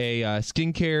 You are a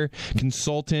skincare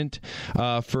consultant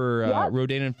for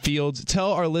Rodan and Fields.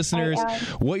 Tell our listeners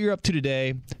what you're up to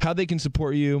today, how they can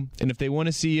support you, and if they want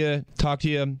to see you, talk to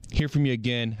you, hear from you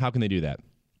again, how can they do that?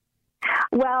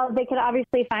 Well, they could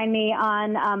obviously find me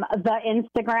on the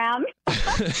Instagram.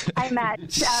 I'm at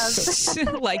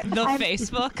like the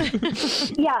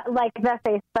Facebook. Yeah, like the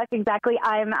Facebook, exactly.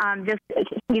 I'm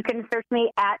you can search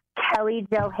me at Kelly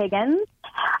Joe Higgins.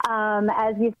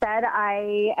 As you said,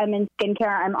 I am in skincare.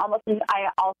 I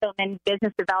also am in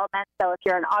business development. So if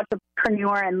you're an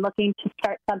entrepreneur and looking to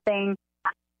start something,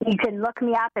 you can look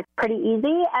me up. It's pretty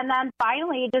easy. And then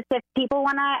finally, just if people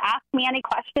want to ask me any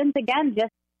questions, again,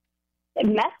 just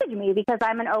message me because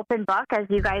I'm an open book, as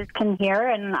you guys can hear,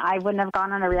 and I wouldn't have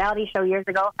gone on a reality show years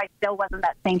ago if I still wasn't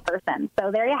that same person.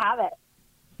 So there you have it.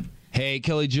 Hey,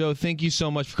 Kelly Joe, thank you so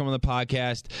much for coming on the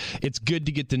podcast. It's good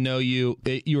to get to know you.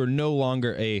 You are no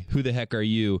longer a who the heck are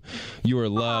you. You are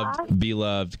loved, be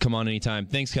loved. Come on anytime.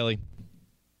 Thanks, Kelly.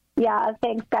 Yeah,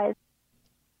 thanks, guys.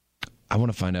 I want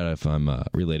to find out if I'm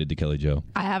related to Kelly Joe.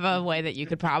 I have a way that you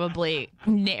could probably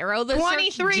narrow the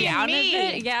 23 down and a me.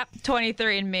 bit. Yep,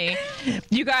 23andMe.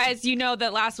 You guys, you know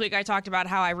that last week I talked about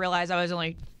how I realized I was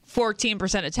only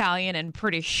 14% Italian and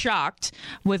pretty shocked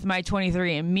with my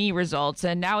 23andMe results.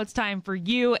 And now it's time for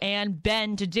you and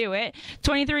Ben to do it.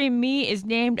 23andMe is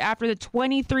named after the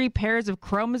 23 pairs of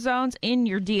chromosomes in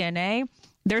your DNA.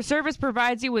 Their service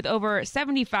provides you with over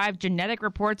 75 genetic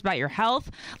reports about your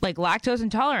health, like lactose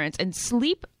intolerance and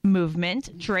sleep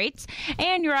movement traits,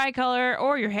 and your eye color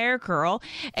or your hair curl.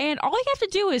 And all you have to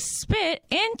do is spit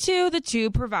into the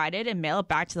tube provided and mail it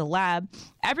back to the lab.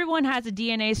 Everyone has a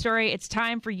DNA story. It's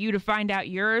time for you to find out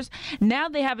yours. Now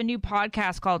they have a new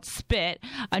podcast called Spit,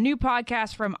 a new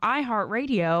podcast from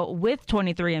iHeartRadio with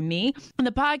 23andMe. And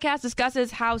the podcast discusses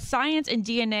how science and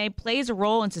DNA plays a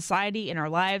role in society and our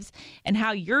lives, and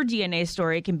how your DNA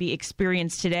story can be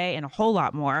experienced today, and a whole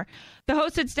lot more. The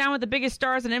host sits down with the biggest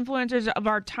stars and influencers of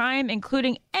our time,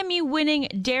 including Emmy-winning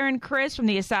Darren Criss from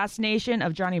The Assassination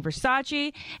of Gianni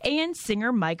Versace and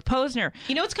singer Mike Posner.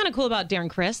 You know what's kind of cool about Darren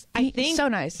Criss? I think so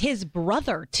nice. His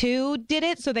brother, too, did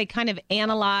it, so they kind of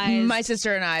analyzed. My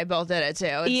sister and I both did it, too.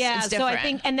 It's so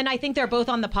I think they're both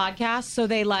on the podcast, so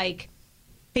they, like,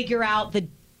 figure out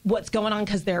what's going on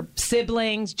because they're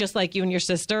siblings, just like you and your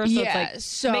sister. So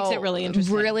it's like, makes it really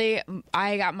interesting. Really,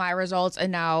 I got my results,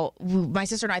 and now my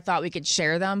sister and I thought we could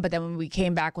share them, but then when we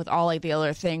came back with all like the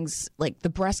other things, like the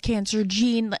breast cancer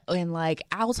gene and like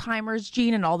Alzheimer's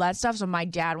gene and all that stuff, so my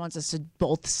dad wants us to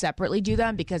both separately do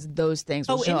them because those things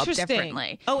will show up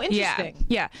differently. Oh, interesting.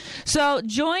 Yeah. So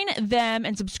join them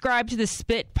and subscribe to the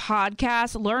Spit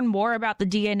podcast. Learn more about the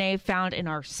DNA found in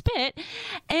our spit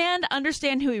and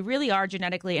understand who we really are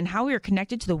genetically and how we are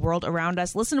connected to the world around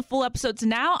us. Listen to full episodes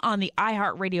now on the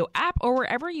iHeartRadio app or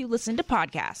wherever you listen to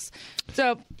podcasts.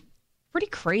 So, pretty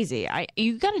crazy.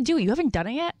 You got to do it. You haven't done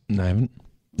it yet? No, I haven't.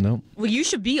 No. Well, you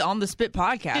should be on the Spit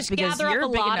podcast Just because gather you're up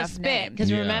a big a lot of enough spit. name.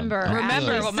 Because remember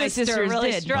what my sisters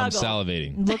really did. I'm struggled.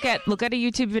 salivating. Look at a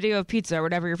YouTube video of pizza or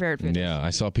whatever your favorite food is. Yeah, I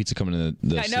saw pizza coming in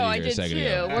the I city know, I here a did second too.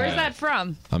 ago. Where's that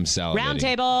from? I'm salivating. Round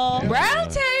Table.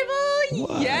 Round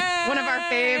Table. Yeah. One of our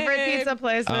favorite pizza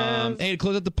places. Hey, to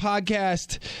close out the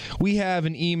podcast, we have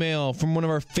an email from one of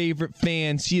our favorite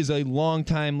fans. She is a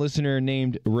longtime listener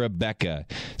named Rebecca.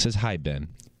 It says, "Hi, Ben.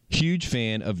 Huge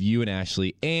fan of you and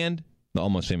Ashley and the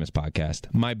Almost Famous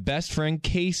podcast. My best friend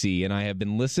Casey and I have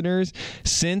been listeners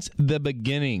since the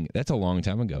beginning." That's a long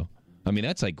time ago. I mean,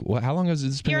 that's like, how long has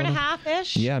this been? Year and a going on?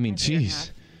 half-ish? Yeah, I mean,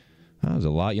 jeez. I was a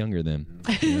lot younger then.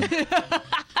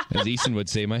 As Easton would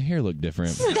say, my hair looked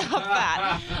different.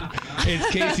 It's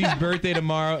Casey's birthday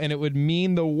tomorrow, and it would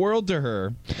mean the world to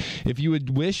her if you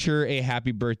would wish her a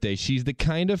happy birthday. She's the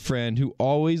kind of friend who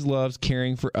always loves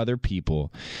caring for other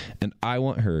people, and I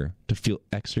want her to feel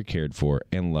extra cared for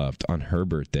and loved on her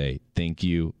birthday. Thank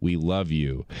you. We love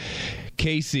you.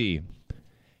 Casey,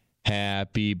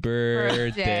 happy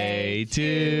birthday to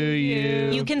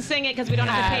you. You can sing it because we don't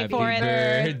have to pay for it.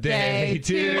 Happy birthday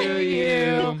to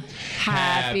you.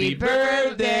 Happy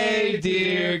birthday,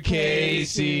 dear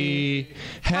Casey.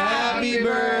 Happy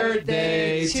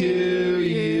birthday to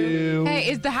you.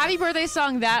 Hey, is the happy birthday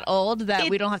song that old that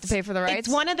we don't have to pay for the rights? It's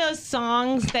one of those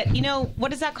songs that,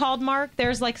 what is that called, Mark?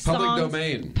 There's like songs. Public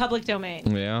domain. Public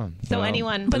domain. Yeah. So well,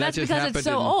 anyone. But And that's that just because it's happened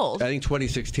so in, old. I think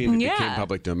 2016 it Yeah. became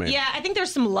public domain. Yeah, I think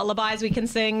there's some lullabies we can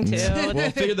sing too.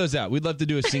 Well, figure those out. We'd love to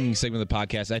do a singing segment of the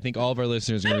podcast. I think all of our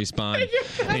listeners are going to respond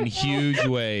in huge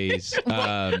ways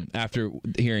after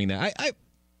hearing that.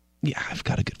 I've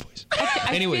got a good voice.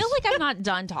 I Anyways. feel like I'm not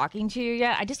done talking to you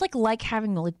yet. I just like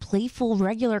having playful,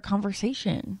 regular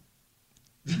conversation.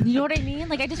 You know what I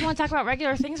mean? I just want to talk about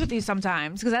regular things with you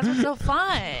sometimes because that's what's so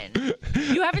fun.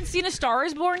 You haven't seen A Star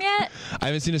Is Born yet? I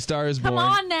haven't seen A Star Is Born. Come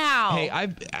on now. Hey,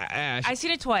 Ash. I've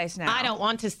seen it twice now. I don't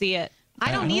want to see it.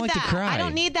 I don't don't need like to that. cry. I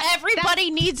don't need that. Everybody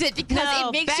needs it because No,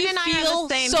 it makes Ben you and I are on feel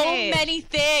the same so page. many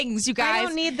things, you guys. I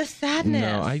don't need the sadness.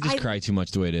 No, I just cry too much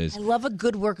the way it is. I love a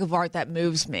good work of art that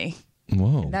moves me.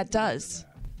 Whoa. That does.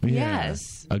 Yeah.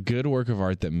 Yes. A good work of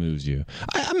art that moves you.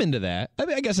 I'm into that.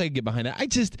 I guess I could get behind that.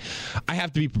 I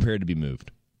have to be prepared to be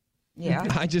moved. Yeah.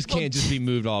 I just can't just be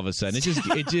moved all of a sudden.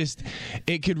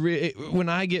 When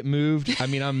I get moved, I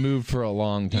mean, I'm moved for a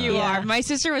long time. You are. My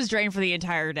sister was drained for the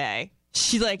entire day.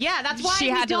 She's like, Yeah, that's why she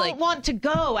we had to don't want to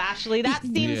go, Ashley. That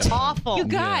seems Yeah. awful. You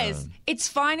guys, it's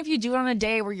fine if you do it on a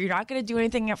day where you're not going to do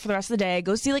anything for the rest of the day.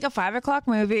 Go see a 5:00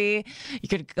 movie. You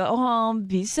could go home,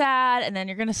 be sad, and then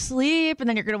you're going to sleep, and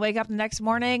then you're going to wake up the next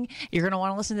morning. You're going to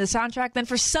want to listen to the soundtrack. Then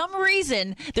for some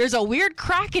reason, there's a weird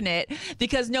crack in it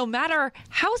because no matter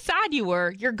how sad you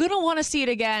were, you're going to want to see it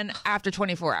again after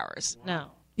 24 hours.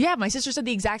 No. Yeah, my sister said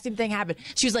the exact same thing happened.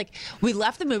 She was like, we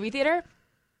left the movie theater.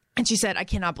 And she said, I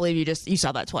cannot believe you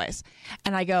saw that twice.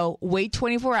 And I go, wait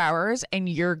 24 hours and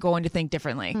you're going to think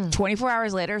differently. 24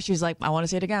 hours later, she was like, I want to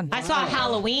see it again. I saw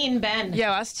Halloween, Ben.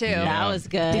 Yeah, us too. That was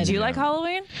good. Did you like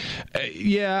Halloween?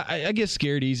 Yeah, I get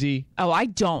scared easy. Oh, I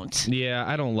don't. Yeah,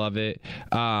 I don't love it.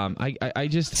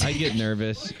 I get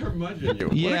nervous. What a curmudgeon you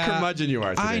are. Yeah, What a curmudgeon you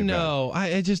are today, I know.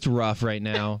 It's just rough right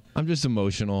now. I'm just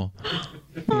emotional.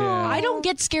 I don't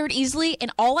get scared easily,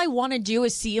 and all I want to do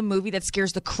is see a movie that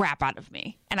scares the crap out of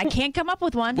me. And I can't come up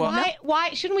with one. Why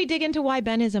shouldn't we dig into why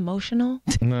Ben is emotional?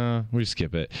 No, we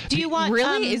skip it. Do you want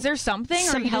Really? Is there something?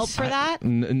 Or some you help just- for that?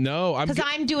 No, Because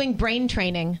I'm doing brain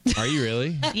training. Are you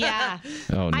really? Yeah.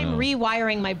 Oh, no. I'm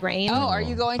rewiring my brain. Oh, are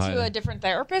you going to a different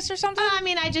therapist or something? I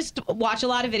mean, I just watch a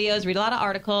lot of videos, read a lot of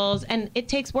articles, and it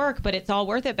takes work, but it's all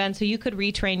worth it, Ben. So you could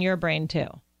retrain your brain too.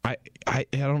 I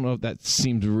don't know if that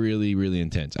seems really, really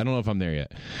intense. I don't know if I'm there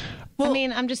yet. I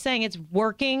mean, I'm just saying it's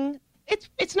working.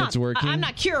 It's not. It's working? I'm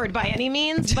not cured by any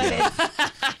means, but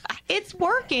it's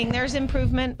working. There's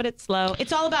improvement, but it's slow.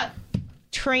 It's all about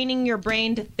training your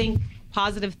brain to think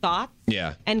positive thoughts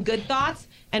Yeah. and good thoughts.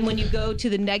 And when you go to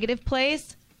the negative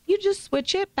place, you just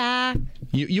switch it back.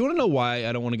 You want to know why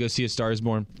I don't want to go see A Star Is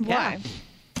Born? Why?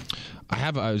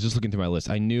 I was just looking through my list.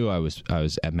 I knew I was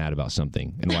mad about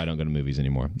something and why I don't go to movies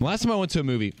anymore. The last time I went to a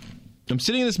movie, I'm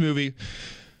sitting in this movie.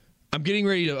 I'm getting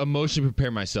ready to emotionally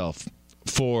prepare myself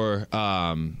for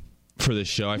this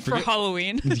show. I forget. For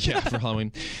Halloween? Yeah, for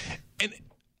Halloween. And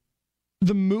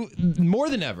more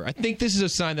than ever, I think this is a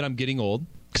sign that I'm getting old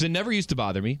because it never used to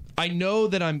bother me. I know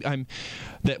that I'm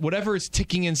that whatever is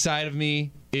ticking inside of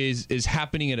me is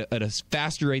happening at a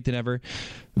faster rate than ever.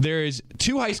 There is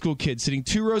 2 high school kids sitting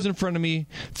 2 rows in front of me,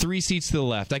 3 seats to the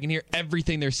left. I can hear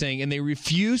everything they're saying, and they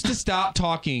refuse to stop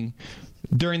talking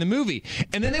during the movie.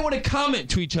 And then they want to comment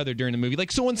to each other during the movie.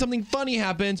 Like, so when something funny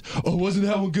happens, oh, wasn't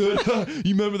that one good?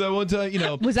 You remember that one time? You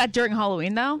know. Was that during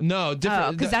Halloween, though? No,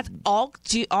 different. Because that's all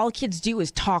kids do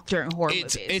is talk during horror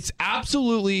movies. It's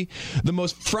absolutely the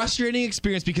most frustrating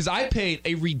experience because I paid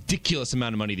a ridiculous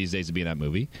amount of money these days to be in that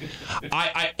movie.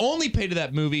 I only paid to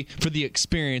that movie for the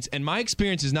experience, and my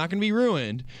experience is not going to be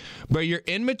ruined by your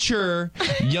immature,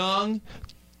 young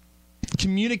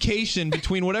communication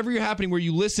between whatever you're happening where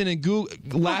you listen and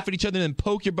laugh at each other and then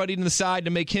poke your buddy in the side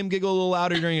to make him giggle a little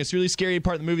louder during this really scary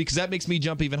part of the movie because that makes me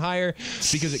jump even higher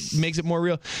because it makes it more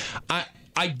real.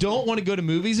 I don't want to go to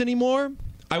movies anymore.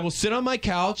 I will sit on my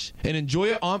couch and enjoy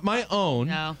it on my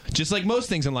own, just like most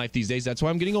things in life these days. That's why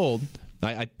I'm getting old.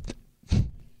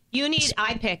 You need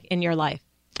iPic in your life.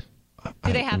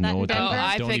 Do they have that in Denver?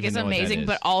 iPic is amazing,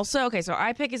 but also, so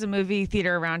iPic is a movie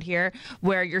theater around here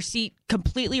where your seat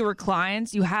completely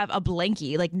reclines. You have a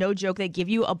blankie, like no joke. They give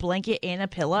you a blanket and a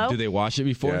pillow. Do they wash it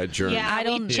before? Yeah, sure. Yeah, I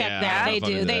don't check that. They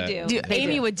do. They do.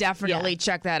 Amy would definitely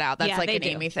check that out. That's like an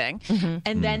Amy thing. Mm-hmm.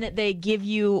 And then they give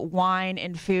you wine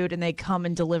and food, and they come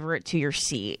and deliver it to your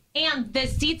seat. And the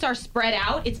seats are spread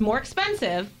out. It's more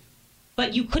expensive,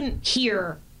 but you couldn't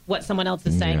hear what someone else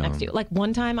is saying next to you. Like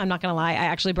one time, I'm not going to lie, I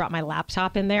actually brought my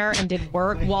laptop in there and did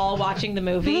work while watching the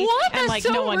movie. What? And That's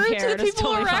so no one rude cared. to the people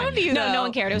totally around fine. you, No, though. no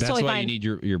one cared. It was That's totally why fine. you need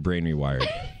your brain rewired.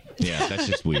 Yeah, that's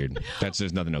just weird.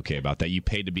 There's nothing okay about that. You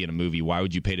paid to be in a movie. Why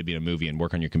would you pay to be in a movie and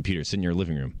work on your computer? Sit in your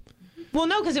living room. Well,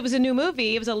 no, because it was a new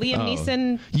movie. It was a Liam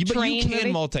Neeson But you can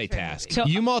movie. multitask. So,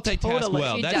 you multitask totally.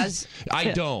 well. He does.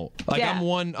 I don't. Like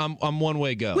I'm one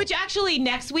way go. Which actually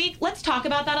next week, let's talk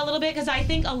about that a little bit because I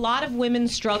think a lot of women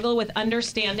struggle with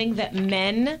understanding that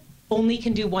men only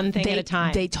can do one thing at a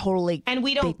time. They totally. And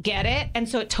we don't get it. And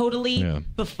so it totally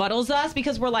befuddles us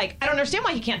because we're like, I don't understand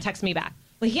why he can't text me back.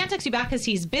 Well, he can't text you back because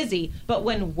he's busy. But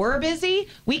when we're busy,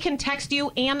 we can text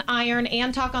you and iron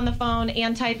and talk on the phone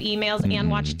and type emails and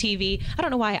watch TV. I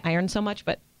don't know why I iron so much,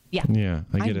 but yeah. Yeah,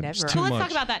 I get it. Never. It's too So let's much.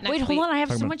 talk about that next Wait, week. hold on. I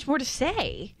have so much more to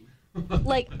say.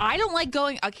 Like, I don't like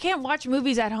I can't watch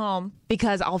movies at home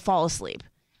because I'll fall asleep.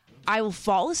 I will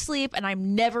fall asleep and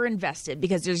I'm never invested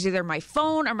because there's either my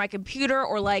phone or my computer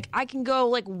or like I can go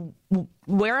like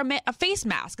wear a face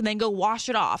mask and then go wash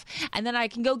it off and then I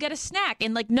can go get a snack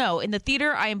and like no, in the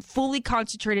theater I am fully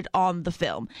concentrated on the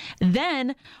film.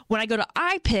 Then when I go to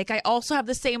iPic, I also have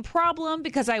the same problem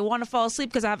because I want to fall asleep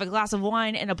because I have a glass of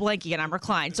wine and a blankie and I'm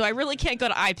reclined. So I really can't go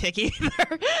to iPic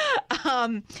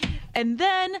either. And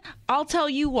then I'll tell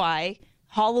you why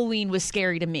Halloween was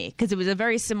scary to me because it was a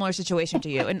very similar situation to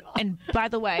you. And by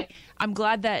the way, I'm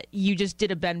glad that you just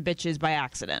did a Ben Bitches by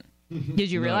accident.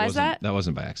 Did you realize that? That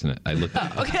wasn't by accident. I looked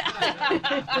at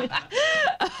it.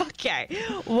 Okay.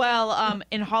 Well,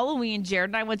 in Halloween, Jared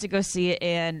and I went to go see it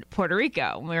in Puerto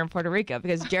Rico when we were in Puerto Rico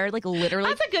because Jared like literally.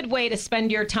 That's a good way to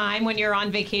spend your time when you're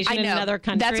on vacation in another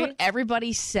country. That's what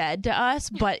everybody said to us,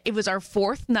 but it was our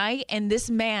fourth night, and this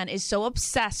man is so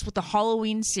obsessed with the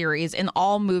Halloween series and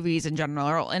all movies in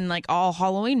general, and like all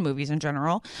Halloween movies in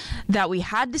general, that we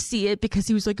had to see it because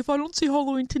he was like, if I don't see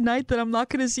Halloween tonight, then I'm not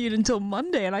going to see it until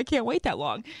Monday, and I can't wait that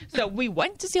long. So we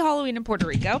went to see Halloween in Puerto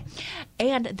Rico,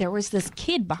 and there was this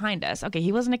kid behind us. Okay,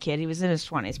 he wasn't a kid. He was in his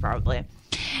 20s probably.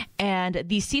 And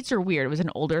these seats are weird. It was an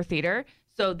older theater.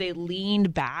 So they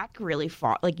leaned back really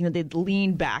far. Like, you know, they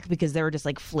leaned back because they were just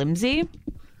like flimsy.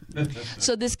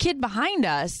 So this kid behind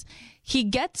us,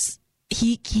 he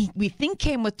we think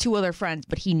came with two other friends,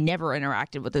 but he never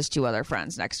interacted with his two other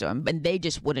friends next to him, and they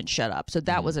just wouldn't shut up. So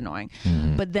that was annoying.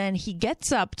 But then he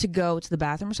gets up to go to the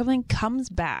bathroom or something, comes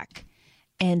back,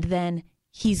 and then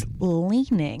he's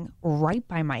leaning right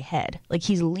by my head. Like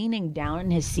he's leaning down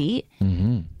in his seat,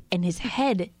 and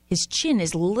his chin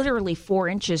is literally 4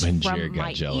 inches And from Jared got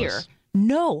my jealous. ear.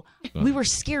 No, we were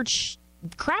scared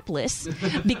crapless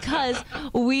because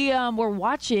we were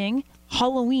watching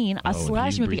Halloween, a and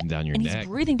slash he's movie, breathing down your and neck. he's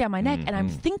breathing down my neck, and I'm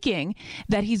thinking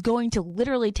that he's going to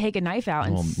literally take a knife out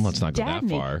and Well, let's not go stab that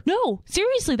me. far. No,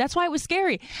 seriously, that's why it was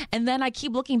scary. And then I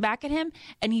keep looking back at him,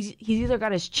 and he's either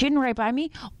got his chin right by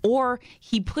me, or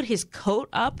he put his coat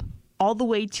up all the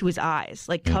way to his eyes,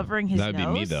 like covering his nose. That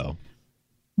would be me though.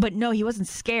 But no, he wasn't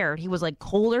scared. He was like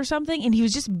cold or something, and he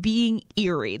was just being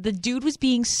eerie. The dude was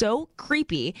being so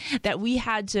creepy that we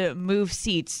had to move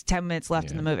seats 10 minutes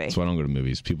left in the movie. That's why I don't go to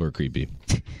movies. People are creepy,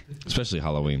 especially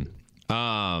Halloween. You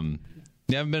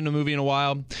haven't been to a movie in a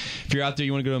while. If you're out there,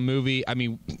 you want to go to a movie. I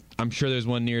mean, I'm sure there's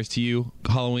one nearest to you.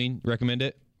 Halloween, recommend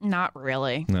it? Not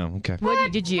really. No, okay.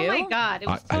 What? Did you? Oh my God, it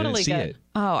was I totally didn't see good. it.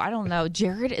 Oh, I don't know.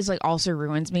 Jared is like also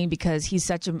ruins me because he's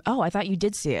such a. Oh, I thought you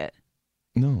did see it.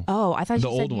 No. Oh, I thought you The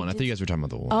said old you one. I did thought you guys were talking about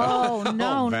the old one. Oh no,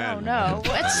 no, man. no!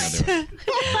 What?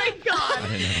 Oh my God.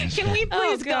 Can we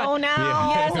please go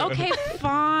now? Yes, okay,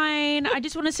 fine. I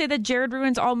just want to say that Jared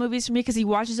ruins all movies for me because he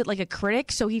watches it like a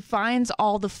critic, so he finds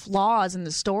all the flaws in the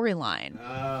storyline.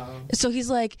 So he's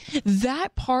like,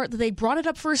 that part, they brought it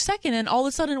up for a second, and all of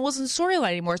a sudden it wasn't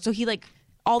storyline anymore. So he like,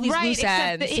 all these loose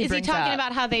ends. Is he talking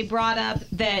about how they brought up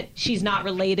that she's not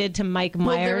related to Mike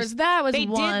Myers? Well, they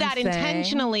did that thing.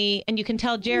 intentionally, and you can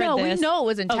tell Jared No, this. we know it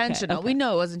was intentional. Okay. We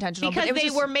know it was intentional. Because but it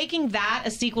was they were making that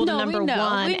a sequel to number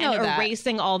one and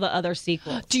erasing all the other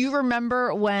sequels. Do you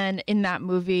remember when in that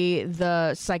movie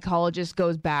the psychologist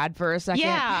goes bad for a second?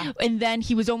 Yeah. And then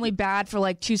he was only bad for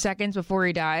like 2 seconds before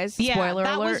he dies? Yeah, Spoiler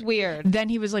that alert. was weird. Then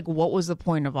he was like, what was the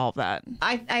point of all that?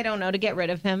 I don't know, to get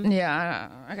rid of him. Yeah.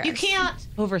 Okay. You can't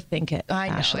overthink it. I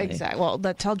know, Ashley. exactly. Well,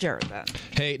 tell Jared that.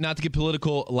 Hey, not to get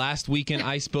political, last weekend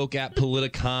I spoke at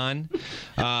Politicon.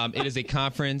 It is a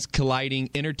conference colliding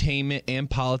entertainment and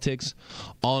politics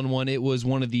all in one. It was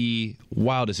one of the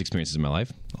wildest experiences of my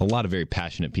life. A lot of very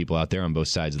passionate people out there on both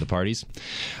sides of the parties.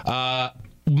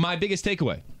 My biggest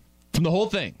takeaway from the whole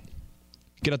thing,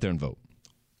 get out there and vote.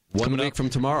 1 week from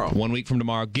tomorrow. 1 week from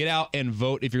tomorrow. Get out and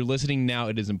vote. If you're listening now,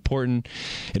 it is important.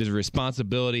 It is a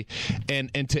responsibility. And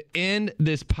to end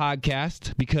this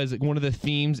podcast, because one of the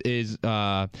themes is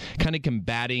kind of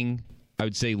combating, I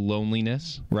would say,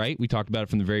 loneliness, right? We talked about it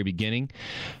from the very beginning.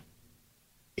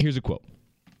 Here's a quote.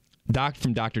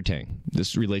 From Dr. Tang.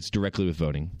 This relates directly with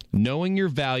voting. Knowing you're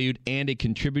valued and a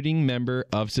contributing member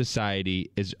of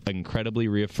society is incredibly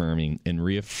reaffirming, and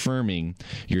reaffirming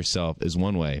yourself is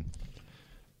one way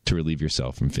to relieve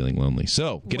yourself from feeling lonely.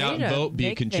 So get out and vote. Be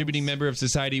a contributing member of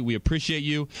society. We appreciate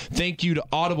you. Thank you to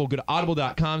Audible. Go to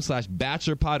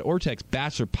audible.com/bachelorpod or text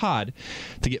bachelorpod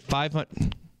to get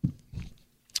 500.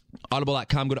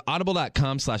 Audible.com. Go to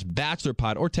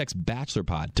audible.com/bachelorpod or text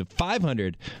bachelorpod to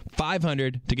 500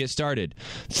 to get started.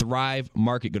 Thrive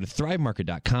Market. Go to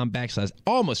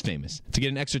thrivemarket.com/almostfamous to get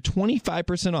an extra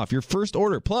 25% off your first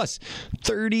order plus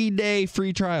 30-day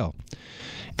free trial.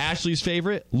 Ashley's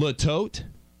favorite, La Tote.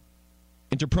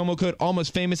 Enter promo code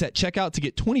ALMOSTFAMOUS at checkout to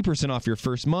get 20% off your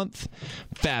first month.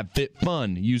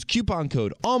 FabFitFun. Use coupon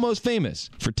code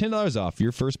ALMOSTFAMOUS for $10 off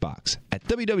your first box at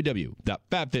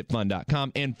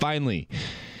www.fabfitfun.com. And finally,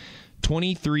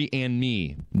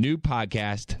 23andMe, new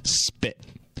podcast, Spit.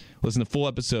 Listen to full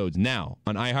episodes now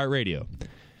on iHeartRadio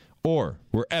or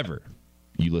wherever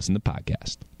you listen to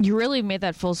podcasts. You really made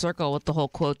that full circle with the whole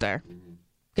quote there.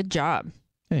 Good job.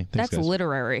 Hey, thanks, that's guys.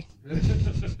 Literary.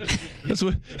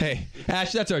 Hey,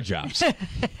 Ash, that's our jobs.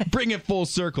 Bring it full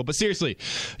circle. But seriously,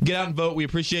 get out and vote. We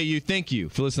appreciate you. Thank you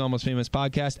for listening to Almost Famous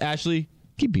Podcast. Ashley,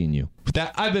 keep being you. With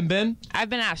that, I've been Ben. I've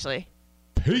been Ashley.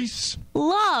 Peace.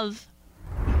 Love.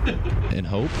 And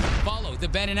hope. Follow the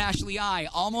Ben and Ashley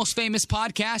Almost Famous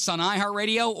Podcast on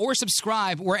iHeartRadio or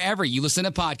subscribe wherever you listen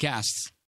to podcasts.